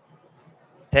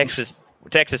Texas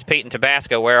Pete and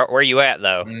Tabasco, where are you at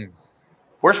though?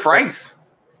 Where's Frank's?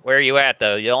 Where are you at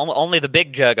though? Only the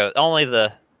big jug of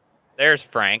there's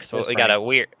Frank's. So we got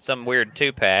some weird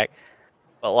 2-pack.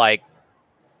 But like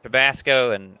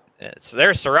Tabasco and so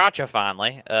there's Sriracha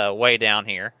finally, way down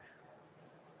here.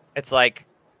 It's like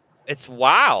it's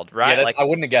wild, right? Yeah, like, I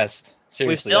wouldn't have guessed.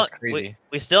 Seriously, that's crazy.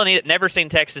 We still never seen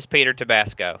Texas Pete or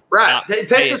Tabasco. Right.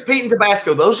 Texas Pete and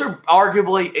Tabasco, those are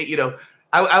arguably,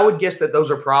 I would guess that those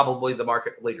are probably the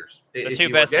market leaders. The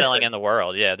 2 best selling in the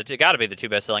world. Yeah, got to be the 2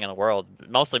 best selling in the world,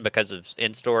 mostly because of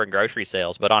in-store and grocery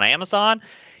sales. But on Amazon,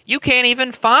 you can't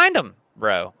even find them,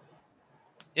 bro.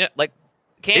 Yeah, like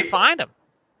can't find them.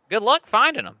 Good luck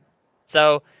finding them.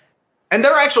 So, and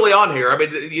they're actually on here. I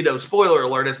mean, spoiler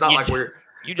alert. It's not like we're.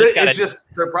 It's just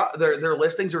their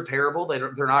listings are terrible.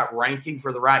 They're not ranking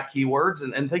for the right keywords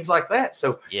and things like that.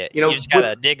 So yeah, you just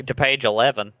gotta dig to page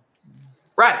 11.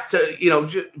 Right. So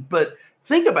but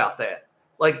think about that.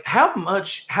 Like how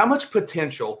much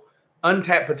potential,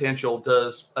 untapped potential,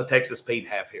 does a Texas Pete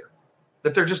have here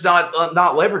that they're just not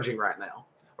leveraging right now,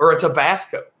 or a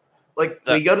Tabasco? Like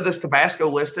we go to this Tabasco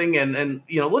listing and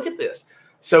look at this.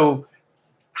 So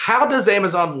how does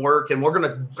Amazon work? And we're going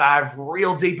to dive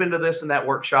real deep into this in that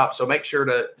workshop. So make sure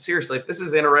to seriously, if this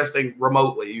is interesting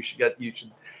remotely, you should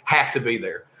have to be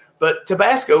there. But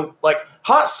Tabasco, like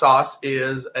hot sauce,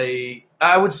 is I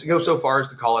would go so far as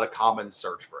to call it a common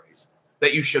search phrase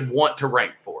that you should want to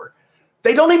rank for.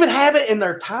 They don't even have it in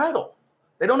their title.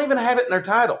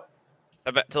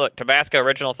 Look, Tabasco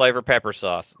original flavor pepper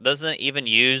sauce doesn't even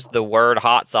use the word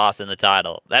hot sauce in the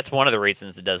title. That's one of the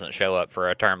reasons it doesn't show up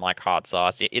for a term like hot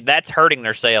sauce. That's hurting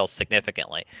their sales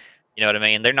significantly. You know what I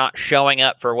mean? They're not showing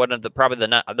up for one of probably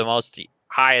the most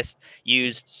highest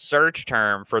used search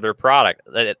term for their product.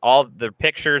 All their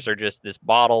pictures are just this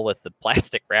bottle with the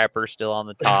plastic wrapper still on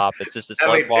the top. It's just a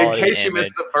low quality in case you image.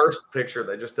 missed the first picture,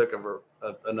 they just took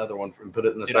another one and put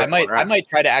it in the Dude, second one. Right? I might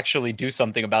try to actually do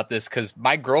something about this because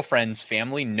my girlfriend's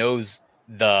family knows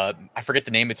I forget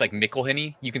the name. It's like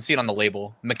Mickelhenny. You can see it on the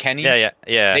label. McKenney.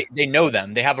 Yeah. They know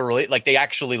them. They have they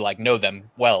actually know them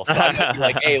well. So I'm gonna be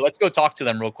like, hey, let's go talk to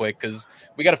them real quick because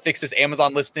we got to fix this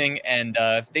Amazon listing. And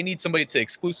if they need somebody to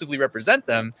exclusively represent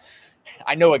them,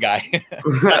 I know a guy.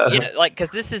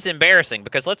 Because this is embarrassing.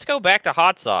 Because let's go back to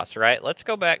hot sauce, right? Let's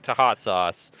go back to hot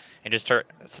sauce and just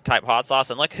type hot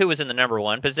sauce and look who was in the number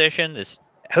one position.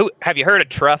 Have you heard of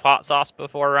Truff hot sauce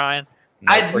before, Ryan?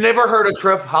 No, I'd never heard of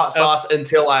Truff hot sauce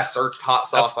until I searched hot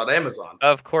sauce on Amazon.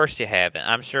 Of course you haven't.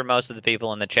 I'm sure most of the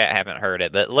people in the chat haven't heard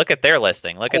it, but look at their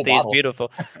listing. Look at these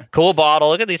beautiful, cool bottle.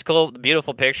 Look at these cool,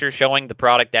 beautiful pictures showing the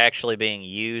product actually being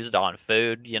used on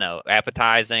food,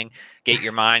 appetizing, get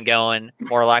your mind going,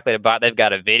 more likely to buy. They've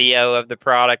got a video of the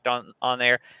product on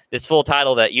there. This full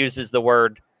title that uses the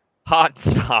word hot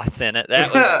sauce in it.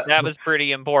 That was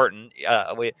pretty important.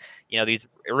 These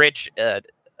rich,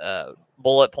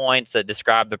 bullet points that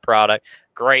describe the product.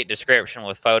 Great description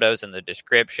with photos in the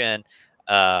description.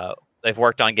 They've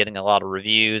worked on getting a lot of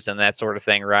reviews and that sort of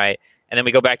thing, right? And then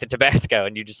we go back to Tabasco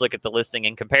and you just look at the listing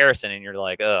in comparison and you're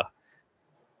like, ugh.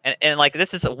 And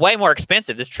this is way more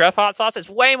expensive. This Truff hot sauce is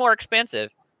way more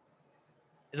expensive.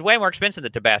 It's way more expensive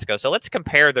than Tabasco. So let's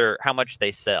compare how much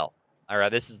they sell. All right,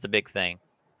 this is the big thing.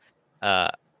 I'm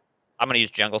going to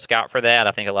use Jungle Scout for that.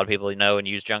 I think a lot of people know and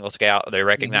use Jungle Scout. They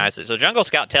recognize it. So Jungle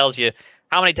Scout tells you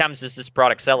how many times does this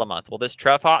product sell a month? Well, this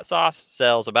Truff hot sauce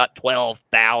sells about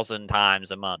 12,000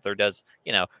 times a month, or does,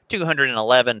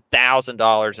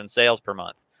 $211,000 in sales per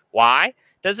month. Why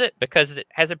does it? Because it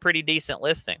has a pretty decent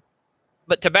listing.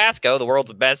 But Tabasco, the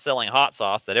world's best-selling hot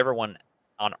sauce that everyone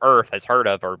on earth has heard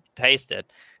of or tasted,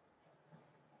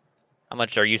 how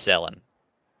much are you selling?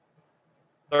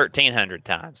 1,300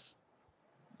 times.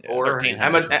 Or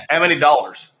how many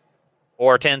dollars?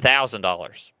 Or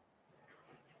 $10,000.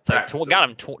 So right, got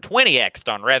them 20x'd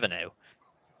on revenue.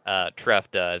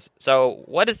 Truff does. So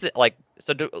what is it like?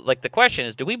 So the question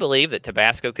is, do we believe that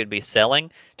Tabasco could be selling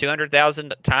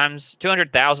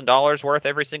 $200,000 worth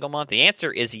every single month? The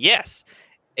answer is yes.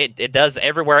 It does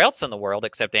everywhere else in the world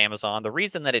except Amazon. The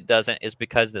reason that it doesn't is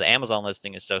because the Amazon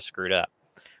listing is so screwed up.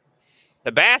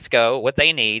 Tabasco, what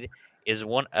they need is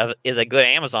a good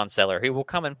Amazon seller who will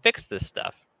come and fix this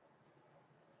stuff.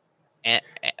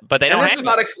 But they don't. This is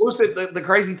not exclusive. The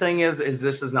crazy thing is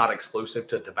this is not exclusive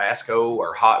to Tabasco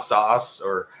or hot sauce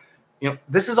or,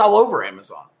 this is all over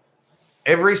Amazon.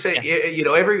 Give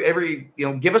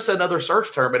us another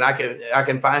search term and I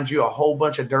can find you a whole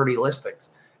bunch of dirty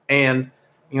listings. And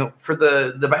for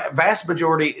the vast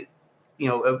majority,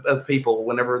 of people,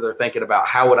 whenever they're thinking about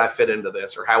how would I fit into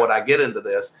this or how would I get into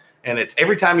this, and it's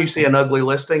every time you see an ugly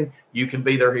listing, you can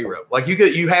be their hero. Like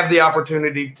you have the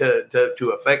opportunity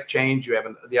to affect change. You have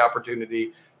the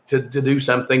opportunity to do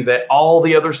something that all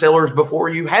the other sellers before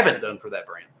you haven't done for that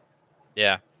brand.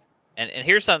 Yeah, and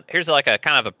here's like a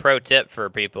kind of a pro tip for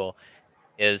people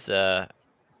is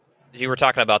you were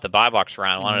talking about the buy box,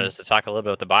 Ryan. I wanted us to talk a little bit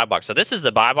about the buy box. So this is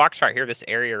the buy box right here, this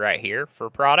area right here for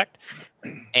product.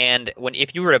 And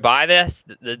if you were to buy this,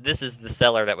 this is the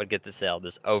seller that would get the sale,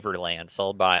 this Overland,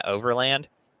 sold by Overland.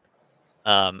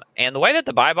 And the way that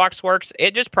the buy box works,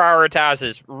 it just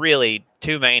prioritizes really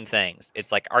two main things.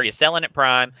 It's like, are you selling at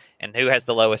Prime and who has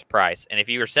the lowest price? And if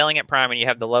you are selling at Prime and you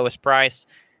have the lowest price,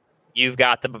 you've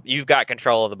got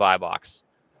control of the buy box.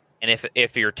 And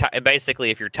if you're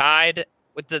tied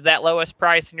with that lowest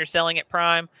price and you're selling at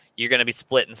Prime, you're going to be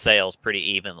splitting sales pretty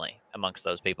evenly amongst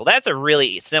those people. That's a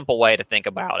really simple way to think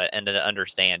about it and to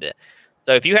understand it.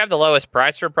 So if you have the lowest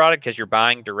price for a product because you're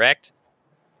buying direct,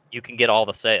 you can get all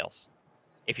the sales.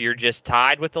 If you're just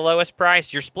tied with the lowest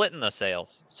price, you're splitting the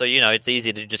sales. So, it's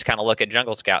easy to just kind of look at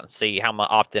Jungle Scout and see how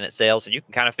often it sells, and you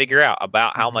can kind of figure out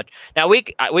about how much. Now, we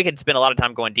could spend a lot of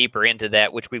time going deeper into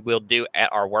that, which we will do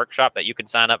at our workshop that you can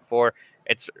sign up for.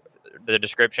 It's the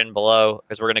description below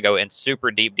because we're going to go in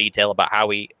super deep detail about how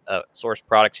we source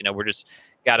products. We're just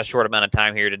got a short amount of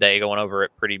time here today going over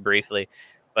it pretty briefly.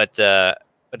 But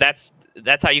that's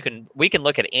how we can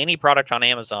look at any product on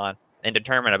Amazon and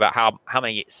determine about how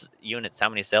many units, how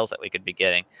many sales that we could be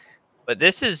getting. But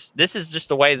this is just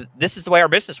the way our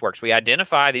business works. We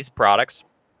identify these products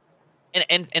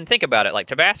and think about it. Like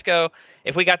Tabasco,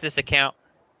 if we got this account,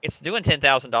 it's doing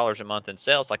 $10,000 a month in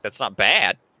sales. Like that's not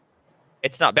bad.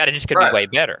 It's not bad. It just could be way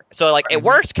better. So like a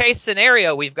worst case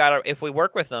scenario, if we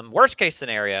work with them, worst case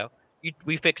scenario,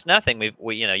 we fix nothing.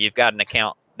 You've got an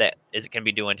account that can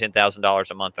be doing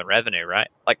 $10,000 a month in revenue, right?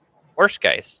 Like worst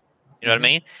case, you know what I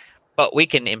mean? But we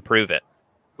can improve it.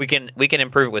 We can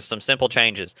improve it with some simple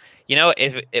changes.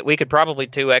 If we could probably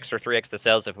 2x or 3x the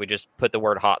sales if we just put the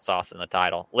word hot sauce in the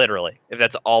title, literally, if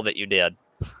that's all that you did.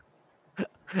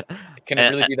 Can it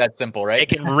really be that simple, right? It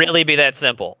can really be that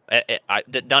simple.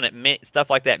 I've done it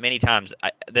stuff like that many times.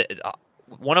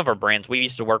 One of our brands, we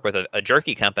used to work with a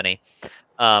jerky company,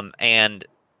 and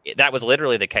that was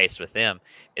literally the case with them.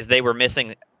 Is they were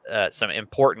missing some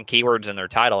important keywords in their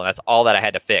title, and that's all that I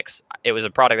had to fix. It was a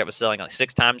product that was selling like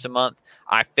 6 times a month.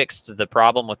 I fixed the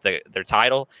problem with their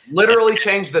title. Literally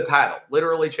changed the title.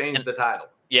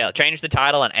 Yeah, changed the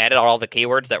title and added all the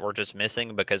keywords that were just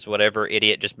missing because whatever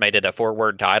idiot just made it a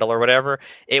 4-word title or whatever.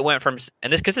 It went from,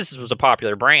 and because this was a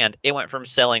popular brand, it went from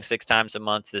selling 6 times a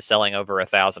month to selling over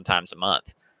 1,000 times a month.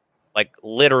 Like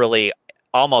literally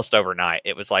almost overnight.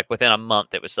 It was like within a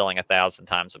month it was selling 1,000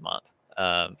 times a month,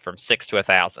 from 6 to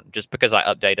 1,000, just because I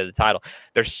updated the title.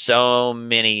 There's so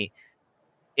many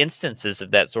instances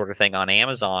of that sort of thing on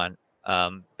Amazon,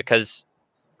 because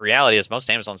reality is most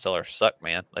Amazon sellers suck,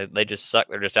 man. They just suck.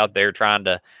 They're just out there trying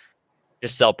to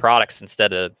just sell products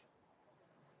instead of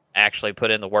actually put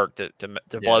in the work to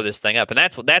blow this thing up. And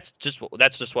that's just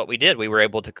what we did. We were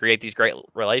able to create these great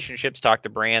relationships, talk to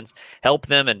brands, help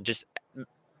them, and just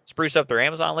spruce up their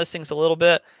Amazon listings a little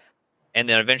bit, and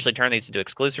then eventually turn these into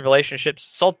exclusive relationships.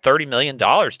 Sold $30 million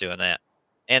doing that.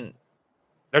 And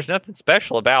there's nothing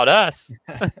special about us.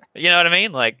 You know what I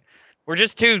mean? Like, we're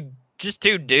just two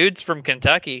dudes from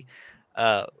Kentucky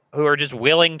who are just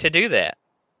willing to do that.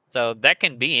 So that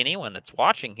can be anyone that's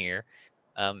watching here.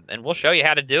 And we'll show you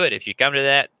how to do it. If you come to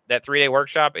that 3-day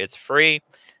workshop, it's free.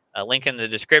 Link in the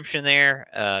description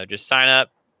there. Just sign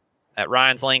up at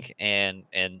Ryan's link and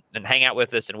hang out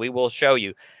with us, and we will show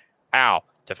you how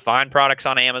to find products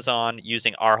on Amazon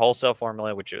using our wholesale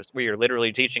formula, which is we are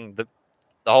literally teaching the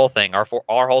whole thing, our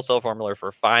wholesale formula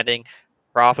for finding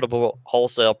profitable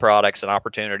wholesale products and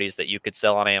opportunities that you could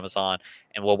sell on Amazon.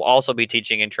 And we'll also be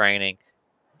teaching and training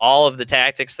all of the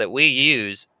tactics that we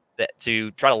use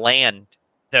to try to land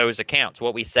those accounts.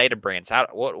 What we say to brands,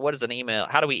 what is an email?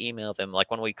 How do we email them?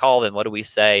 Like when we call them, what do we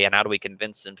say, and how do we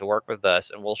convince them to work with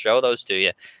us? And we'll show those to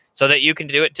you so that you can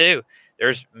do it too.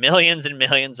 There's millions and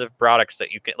millions of products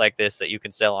that you can like this that you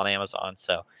can sell on Amazon.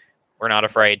 So we're not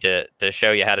afraid to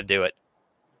show you how to do it.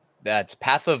 That's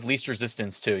path of least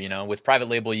resistance too. With private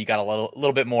label, you got a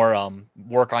little bit more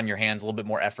work on your hands, a little bit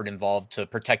more effort involved to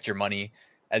protect your money,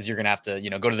 as you're gonna have to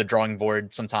go to the drawing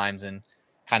board sometimes and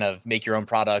kind of make your own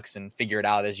products and figure it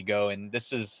out as you go. And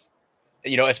this is,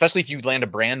 especially if you land a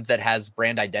brand that has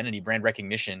brand identity, brand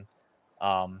recognition,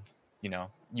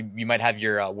 you might have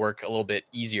your work a little bit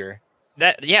easier.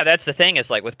 That's the thing, is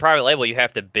like with private label, you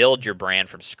have to build your brand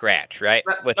from scratch, right?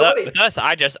 With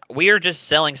us, we are just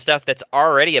selling stuff that's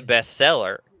already a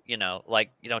bestseller.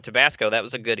 Tabasco, that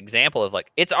was a good example of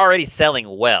like, it's already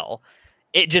selling well.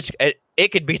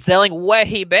 It could be selling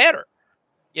way better.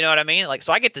 You know what I mean? Like,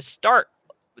 so I get to start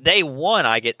day one.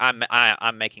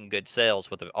 I'm making good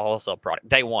sales with a wholesale product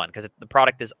day one because the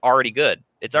product is already good.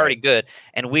 It's already good,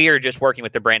 and we are just working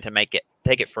with the brand to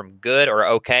take it from good or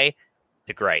okay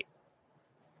to great.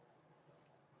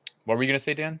 What were you going to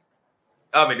say, Dan?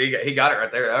 I mean, he got it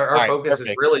right there. Our focus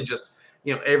is really just,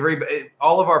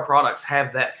 all of our products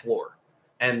have that floor,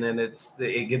 and then it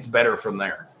gets better from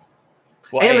there.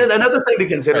 Well, and then another thing to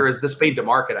consider is the speed to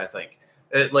market, I think.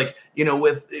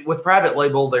 With private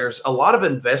label, there's a lot of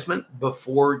investment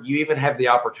before you even have the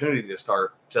opportunity to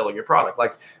start selling your product.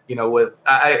 Like, we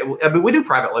do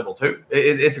private labab too.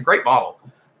 It's a great model.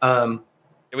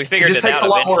 We figured it just takes a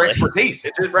lot more expertise.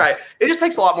 It just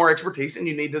takes a lot more expertise, and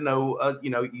you need to know,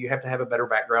 you have to have a better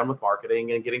background with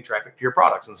marketing and getting traffic to your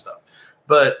products and stuff.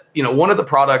 But, one of the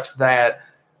products that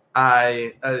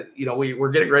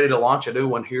we're getting ready to launch a new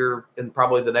one here in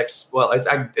probably the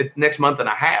next month and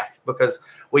a half, because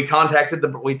we contacted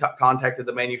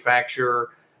the manufacturer,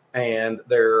 and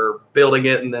they're building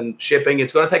it and then shipping.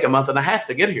 It's going to take a month and a half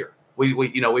to get here.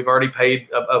 We've already paid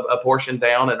a portion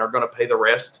down and are going to pay the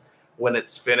rest when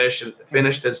it's finished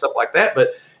and stuff like that. But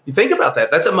you think about that,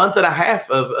 that's a month and a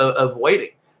half of waiting.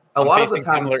 A lot of the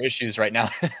times, similar issues right now.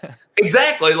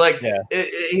 Exactly. Like,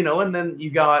 and then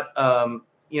you got,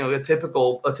 a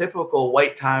typical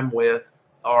wait time with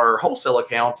our wholesale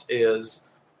accounts is,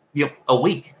 a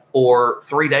week or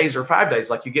 3 days or 5 days.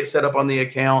 Like, you get set up on the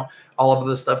account, all of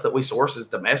the stuff that we source is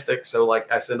domestic. So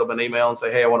like, I send them an email and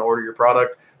say, hey, I want to order your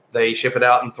product. They ship it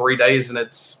out in 3 days, and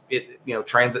it's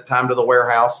transit time to the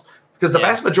warehouse, because the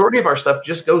vast majority of our stuff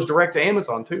just goes direct to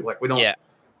Amazon too. Like, we don't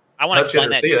I want to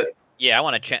explain that. Yeah, I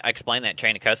want to explain that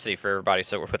chain of custody for everybody.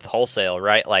 So with wholesale,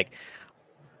 right? Like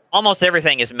almost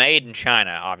everything is made in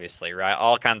China, obviously, right?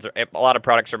 A lot of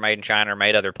products are made in China or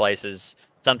made other places.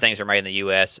 Some things are made in the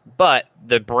U.S., but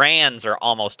the brands are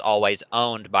almost always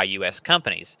owned by U.S.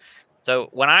 companies. So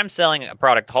when I'm selling a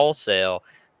product wholesale,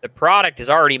 the product is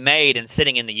already made and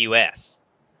sitting in the U.S.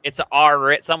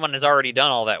 Someone has already done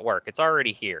all that work. It's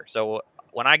already here. So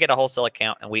when I get a wholesale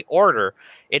account and we order,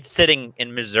 it's sitting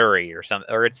in Missouri or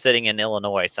it's sitting in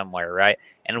Illinois somewhere, right?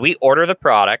 And we order the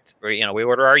product, or we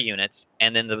order our units,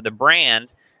 and then the brand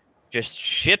just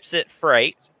ships it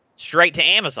freight straight to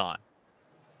Amazon.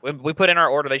 We put in our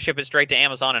order, they ship it straight to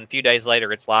Amazon, and a few days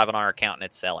later, it's live on our account and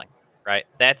it's selling. Right?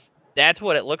 That's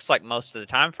what it looks like most of the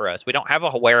time for us. We don't have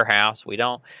a warehouse. We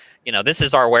don't, this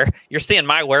is our You're seeing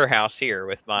my warehouse here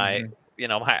with my,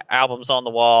 my albums on the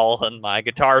wall and my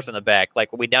guitars in the back.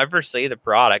 Like we never see the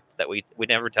product that we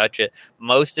never touch it.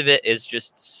 Most of it is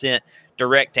just sent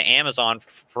direct to Amazon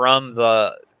from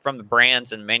the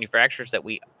brands and manufacturers that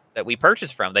we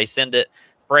purchase from. They send it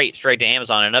freight straight to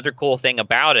Amazon. Another cool thing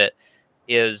about it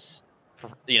is,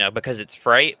 because it's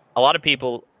freight, a lot of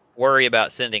people worry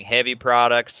about sending heavy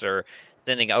products or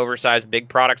sending oversized big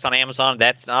products on Amazon.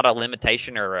 That's not a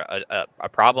limitation or a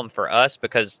problem for us,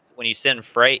 because when you send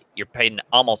freight, you're paying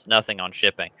almost nothing on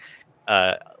shipping.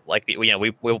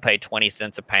 We'll pay 20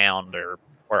 cents a pound, or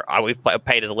we've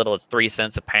paid as little as 3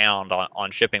 cents a pound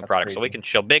on shipping products. Crazy. So we can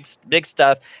show big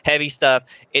stuff, heavy stuff.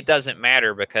 It doesn't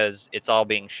matter because it's all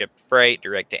being shipped freight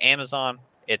direct to Amazon.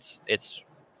 That's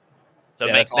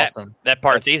awesome. That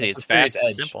part's easy. It's fast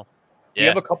and simple. Do you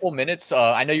have a couple minutes?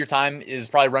 I know your time is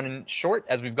probably running short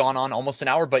as we've gone on almost an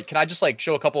hour, but can I just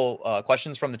show a couple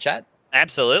questions from the chat?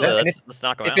 Absolutely. Let's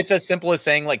knock them out. If it's as simple as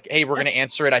saying hey, we're going to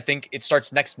answer it. I think it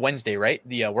starts next Wednesday, right?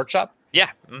 The workshop? Yeah.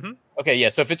 Mm-hmm. Okay. Yeah.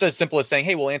 So if it's as simple as saying,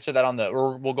 hey, we'll answer that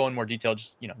or we'll go in more detail,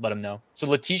 just, let them know. So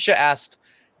Letitia asked,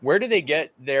 where do they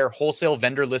get their wholesale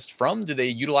vendor list from? Do they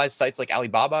utilize sites like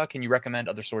Alibaba? Can you recommend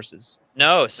other sources?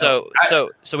 No. So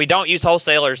we don't use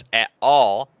wholesalers at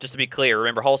all. Just to be clear,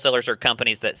 remember, wholesalers are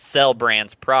companies that sell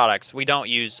brands products. We don't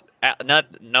use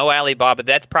no Alibaba.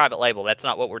 That's private label. That's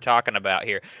not what we're talking about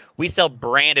here. We sell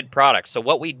branded products. So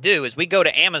what we do is we go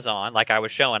to Amazon, like I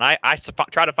was showing. I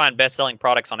try to find best-selling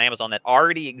products on Amazon that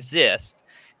already exist,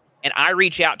 and I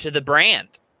reach out to the brand,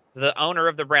 the owner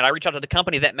of the brand. I reach out to the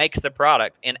company that makes the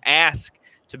product and ask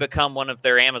to become one of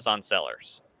their Amazon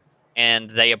sellers. And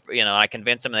they, I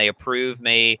convince them, and they approve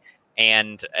me,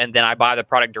 and then I buy the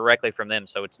product directly from them.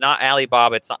 So it's not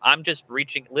Alibaba. I'm just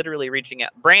literally reaching out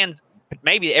brands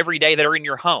maybe every day that are in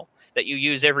your home that you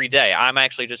use every day. I'm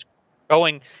actually just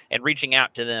going and reaching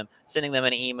out to them, sending them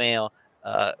an email,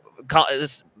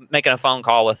 making a phone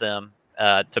call with them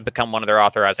to become one of their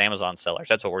authorized Amazon sellers.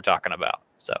 That's what we're talking about.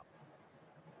 So.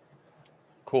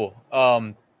 Cool.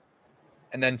 And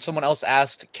then someone else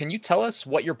asked, can you tell us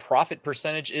what your profit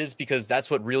percentage is? Because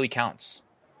that's what really counts.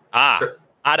 Sure.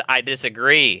 I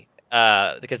disagree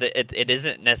because it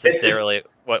isn't necessarily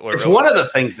what we're. It's one of the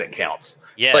things that counts.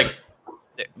 Yes.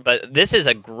 But this is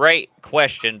a great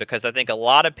question because I think a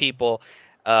lot of people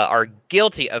are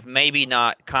guilty of maybe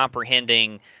not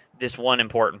comprehending this one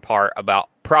important part about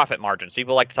profit margins.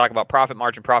 People like to talk about profit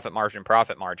margin.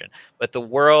 But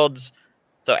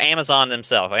so Amazon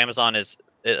themselves, Amazon is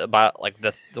about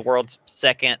the world's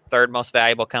second, third most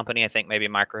valuable company. I think maybe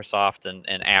Microsoft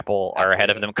and Apple are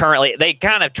ahead of them currently. They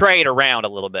kind of trade around a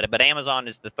little bit, but Amazon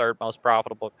is the third most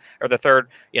profitable, or the third,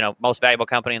 most valuable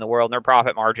company in the world. And their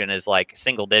profit margin is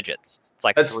single digits. It's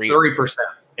that's 3%.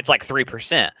 It's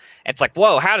 3%. It's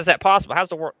whoa, how is that possible? How's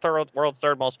the world's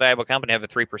third most valuable company have a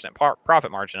 3%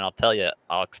 profit margin? And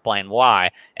I'll explain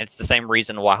why. And it's the same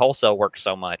reason why wholesale works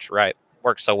so much, right?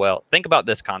 Works so well. Think about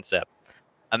this concept.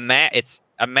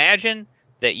 Imagine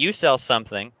that you sell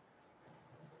something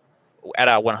at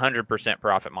a 100%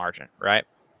 profit margin, right?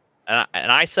 And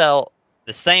I sell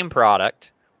the same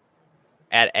product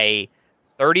at a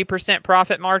 30%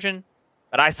 profit margin,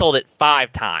 but I sold it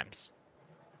 5 times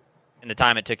in the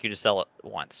time it took you to sell it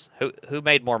once. Who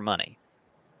made more money?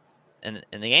 And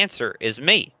the answer is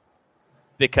me,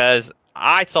 because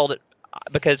I sold it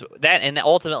and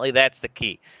ultimately that's the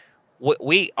key.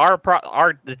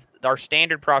 Our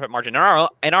standard profit margin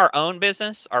in our own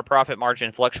business, our profit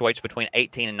margin fluctuates between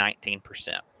 18 and 19%.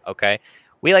 Okay,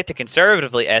 we like to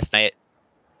conservatively estimate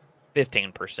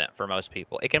 15% for most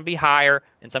people. It can be higher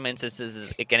in some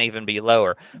instances. It can even be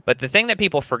lower. But the thing that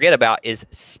people forget about is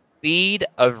speed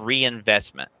of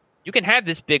reinvestment. You can have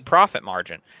this big profit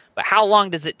margin, but how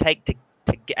long does it take to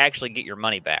actually get your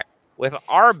money back? With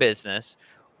our business,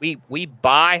 we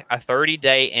buy a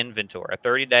 30-day inventory, a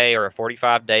 30-day or a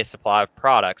 45-day supply of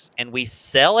products, and we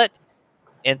sell it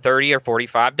in 30 or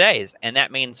 45 days. And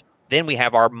that means then we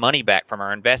have our money back from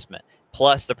our investment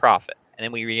plus the profit, and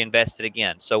then we reinvest it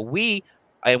again. So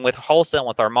and with wholesale,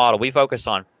 with our model, we focus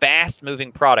on fast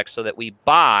moving products so that we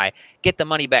buy, get the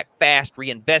money back fast,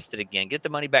 reinvest it again, get the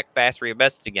money back fast,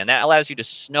 reinvest it again. That allows you to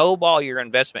snowball your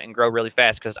investment and grow really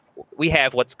fast because we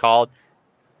have what's called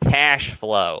cash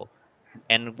flow.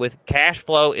 And with cash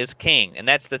flow is king. And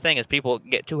that's the thing, is people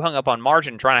get too hung up on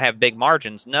margin, trying to have big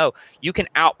margins. No, you can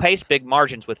outpace big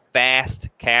margins with fast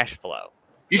cash flow.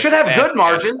 You should have good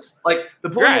margins. Like, the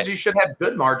point is you should have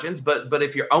good margins, but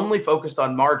if you're only focused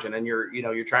on margin and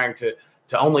you're trying to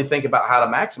only think about how to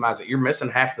maximize it, you're missing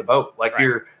half the boat. Like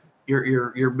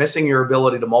you're missing your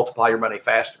ability to multiply your money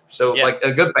faster. So like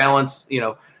a good balance,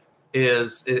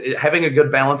 is having a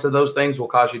good balance of those things will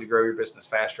cause you to grow your business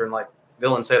faster. And like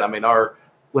Dylan said, I mean,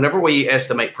 whenever we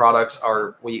estimate products,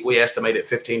 we estimate at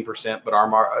 15%, but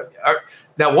our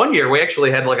now one year we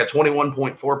actually had like a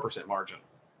 21.4% margin.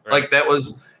 Right. Like that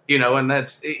was, and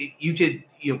that's, you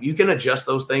can adjust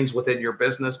those things within your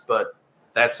business, but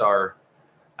that's our,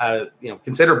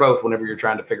 consider both whenever you're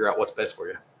trying to figure out what's best for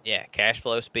you. Yeah. Cash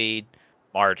flow, speed,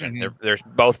 margin. Mm-hmm. There's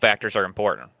both factors are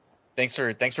important. Thanks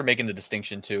for making the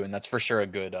distinction too. And that's for sure a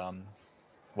good,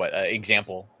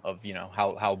 example of,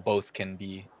 how both can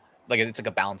be like, it's like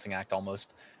a balancing act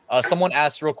almost. Someone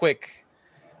asked real quick,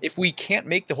 if we can't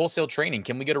make the wholesale training,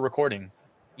 can we get a recording?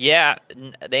 Yeah,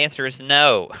 the answer is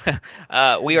no.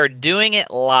 We are doing it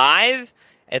live.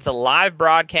 It's a live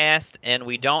broadcast, and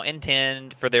we don't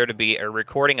intend for there to be a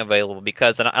recording available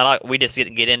because, we just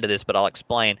get into this, but I'll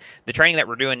explain. The training that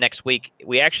we're doing next week,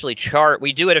 we actually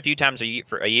we do it a few times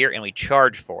for a year, and we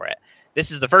charge for it. This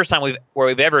is the first time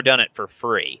we've ever done it for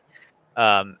free.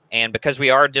 And because we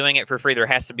are doing it for free, there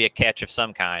has to be a catch of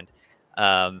some kind.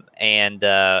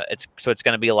 It's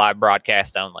going to be a live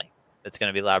broadcast only. It's going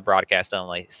to be live broadcast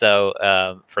only.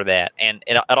 So for that, and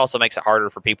it also makes it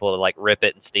harder for people to like rip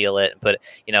it and steal it and put it,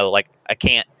 like I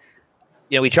can't,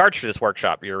 we charge for this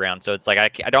workshop year round. So it's like,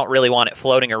 I don't really want it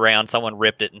floating around. Someone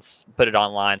ripped it and put it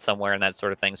online somewhere and that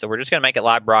sort of thing. So we're just going to make it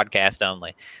live broadcast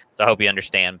only. So I hope you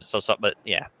understand. But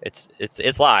yeah, it's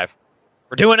live.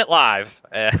 We're doing it live.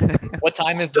 What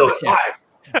time is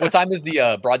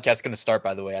the broadcast going to start,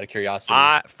 by the way, out of curiosity?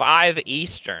 5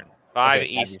 Eastern. 5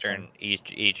 Eastern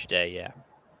each day, yeah.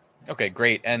 Okay,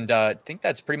 great. And I think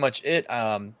that's pretty much it.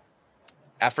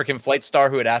 African Flight Star,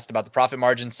 who had asked about the profit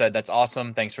margin, said that's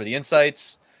awesome. Thanks for the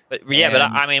insights. But we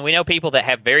know people that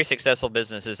have very successful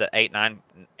businesses at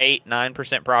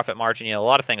 8-9% profit margin. A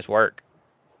lot of things work.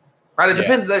 Right. It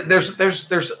depends.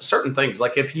 There's certain things.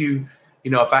 Like if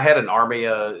if I had an army,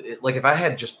 like if I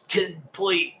had just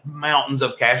complete mountains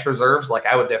of cash reserves, like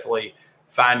I would definitely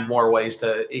find more ways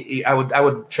to. I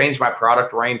would change my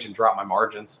product range and drop my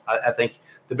margins. I think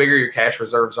the bigger your cash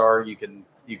reserves are, you can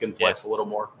flex a little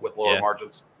more with lower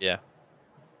margins. Yeah.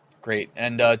 Great.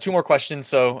 And 2 more questions.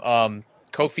 So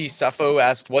Kofi Safo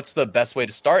asked, what's the best way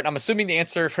to start? I'm assuming the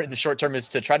answer for the short term is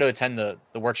to try to attend the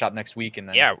workshop next week. And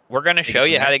then we're going to show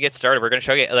you how to get started. We're going to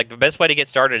show you, like, the best way to get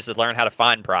started is to learn how to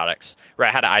find products,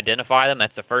 right? How to identify them.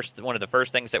 That's one of the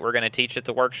first things that we're going to teach at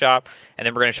the workshop. And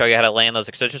then we're going to show you how to land those.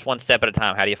 So it's just one step at a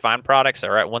time. How do you find products? All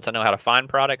right. Once I know how to find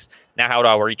products, now how do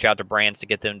I reach out to brands to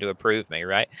get them to approve me,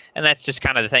 right? And that's just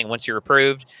kind of the thing. Once you're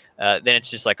approved, then it's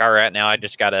just like, all right, now I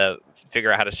just got to figure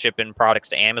out how to ship in products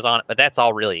to Amazon. But that's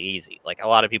all really easy. Like, a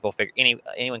lot of people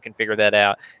anyone can figure that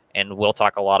out, and we'll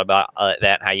talk a lot about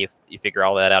that and how you figure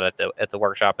all that out at the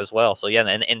workshop as well. So yeah,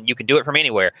 and you can do it from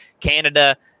anywhere.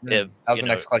 Canada, that was the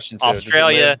next question too.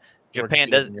 Australia, Japan.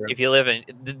 If you live in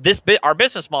our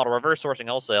business model, reverse sourcing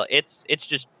wholesale, it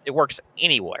works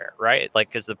anywhere, right? Like,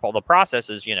 because the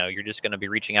process is, you're just going to be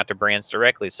reaching out to brands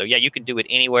directly. So yeah, you can do it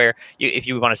anywhere. If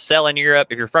you want to sell in Europe,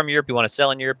 if you're from Europe, you want to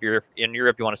sell in Europe. You're in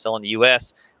Europe, you want to sell in the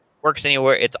U.S. Works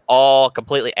anywhere. It's all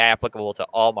completely applicable to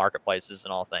all marketplaces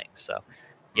and all things. So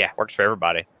yeah, works for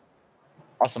everybody.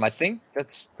 Awesome. I think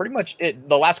that's pretty much it.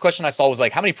 The last question I saw was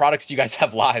like, how many products do you guys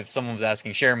have live? Someone was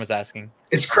asking. Sharon was asking.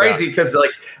 It's crazy because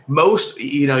like most,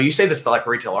 you say this to like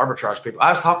retail arbitrage people. I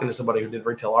was talking to somebody who did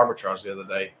retail arbitrage the other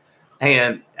day,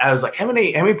 and I was like, how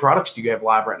many products do you have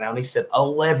live right now? And he said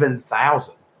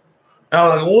 11,000. I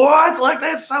was like, what? Like,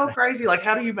 that's so crazy. Like,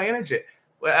 how do you manage it?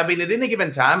 Well, I mean, at any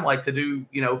given time, like to do,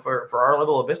 for our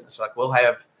level of business, like we'll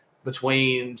have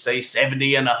between say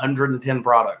 70 and 110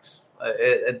 products,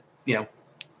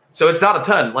 so it's not a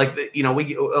ton. Like,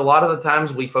 we a lot of the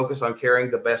times we focus on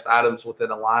carrying the best items within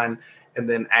a line. And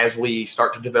then as we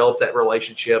start to develop that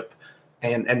relationship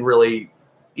and really,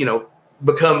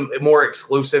 become more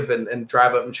exclusive and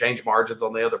drive up and change margins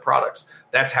on the other products,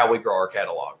 that's how we grow our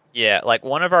catalog. Yeah. Like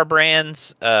one of our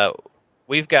brands,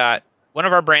 we've got one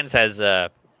of our brands has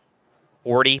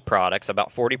 40 products,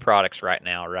 about 40 products right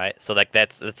now, right? So like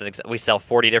we sell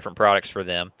 40 different products for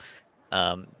them.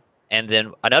 And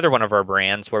then another one of our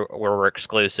brands where we're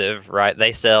exclusive, right?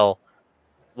 They sell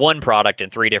one product in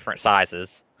 3 different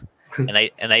sizes. and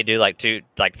they do like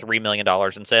 $3 million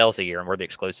in sales a year, and we're the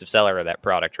exclusive seller of that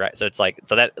product, right? So it's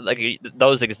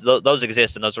those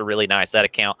exist, and those are really nice. That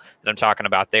account that I'm talking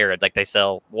about there, like they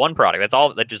sell one product. That's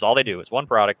all they do is one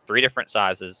product, 3 different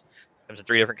sizes, comes in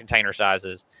 3 different container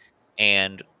sizes,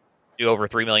 and do over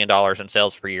 $3 million in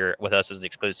sales per year with us as the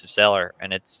exclusive seller,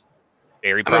 and it's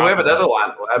very profitable. We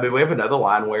have another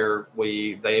line where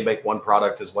they make one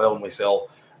product as well, and we sell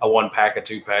a 1-pack, a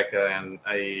 2-pack, and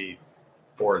a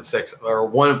 4 and 6, or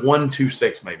 1, 2,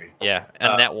 6 maybe. Yeah,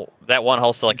 and that one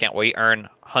wholesale account, we earn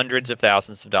hundreds of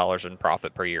thousands of dollars in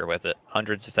profit per year with it.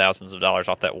 Hundreds of thousands of dollars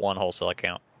off that one wholesale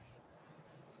account.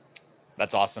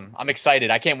 That's awesome. I'm excited.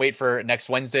 I can't wait for next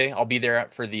Wednesday. I'll be there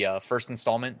for the first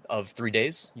installment of 3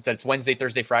 days. You said it's Wednesday,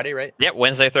 Thursday, Friday, right? Yep,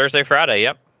 Wednesday, Thursday, Friday.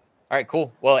 Yep. All right,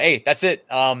 cool. Well, hey, that's it.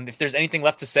 If there's anything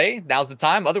left to say, now's the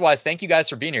time. Otherwise, thank you guys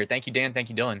for being here. Thank you, Dan. Thank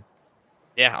you, Dylan.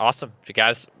 Yeah, awesome. If you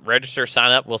guys register,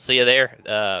 sign up, we'll see you there.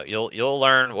 You'll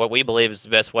learn what we believe is the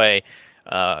best way.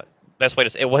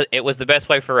 It was the best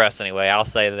way for us anyway. I'll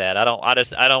say that. I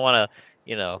don't want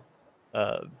to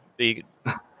be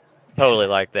totally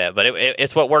like that, but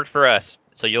it's what worked for us.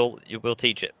 So we'll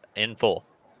teach it in full.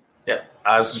 Yeah,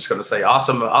 I was just going to say,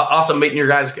 awesome meeting your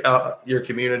guys, your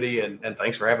community, and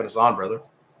thanks for having us on, brother.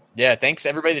 Yeah, thanks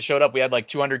everybody that showed up. We had like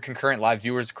 200 concurrent live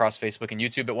viewers across Facebook and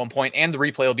YouTube at one point, and the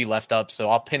replay will be left up. So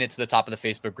I'll pin it to the top of the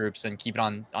Facebook groups and keep it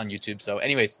on YouTube. So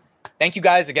anyways, thank you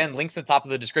guys again. Links at the top of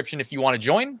the description if you want to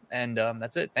join. And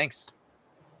that's it. Thanks.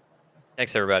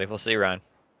 Thanks everybody. We'll see you, Ryan.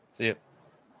 See you.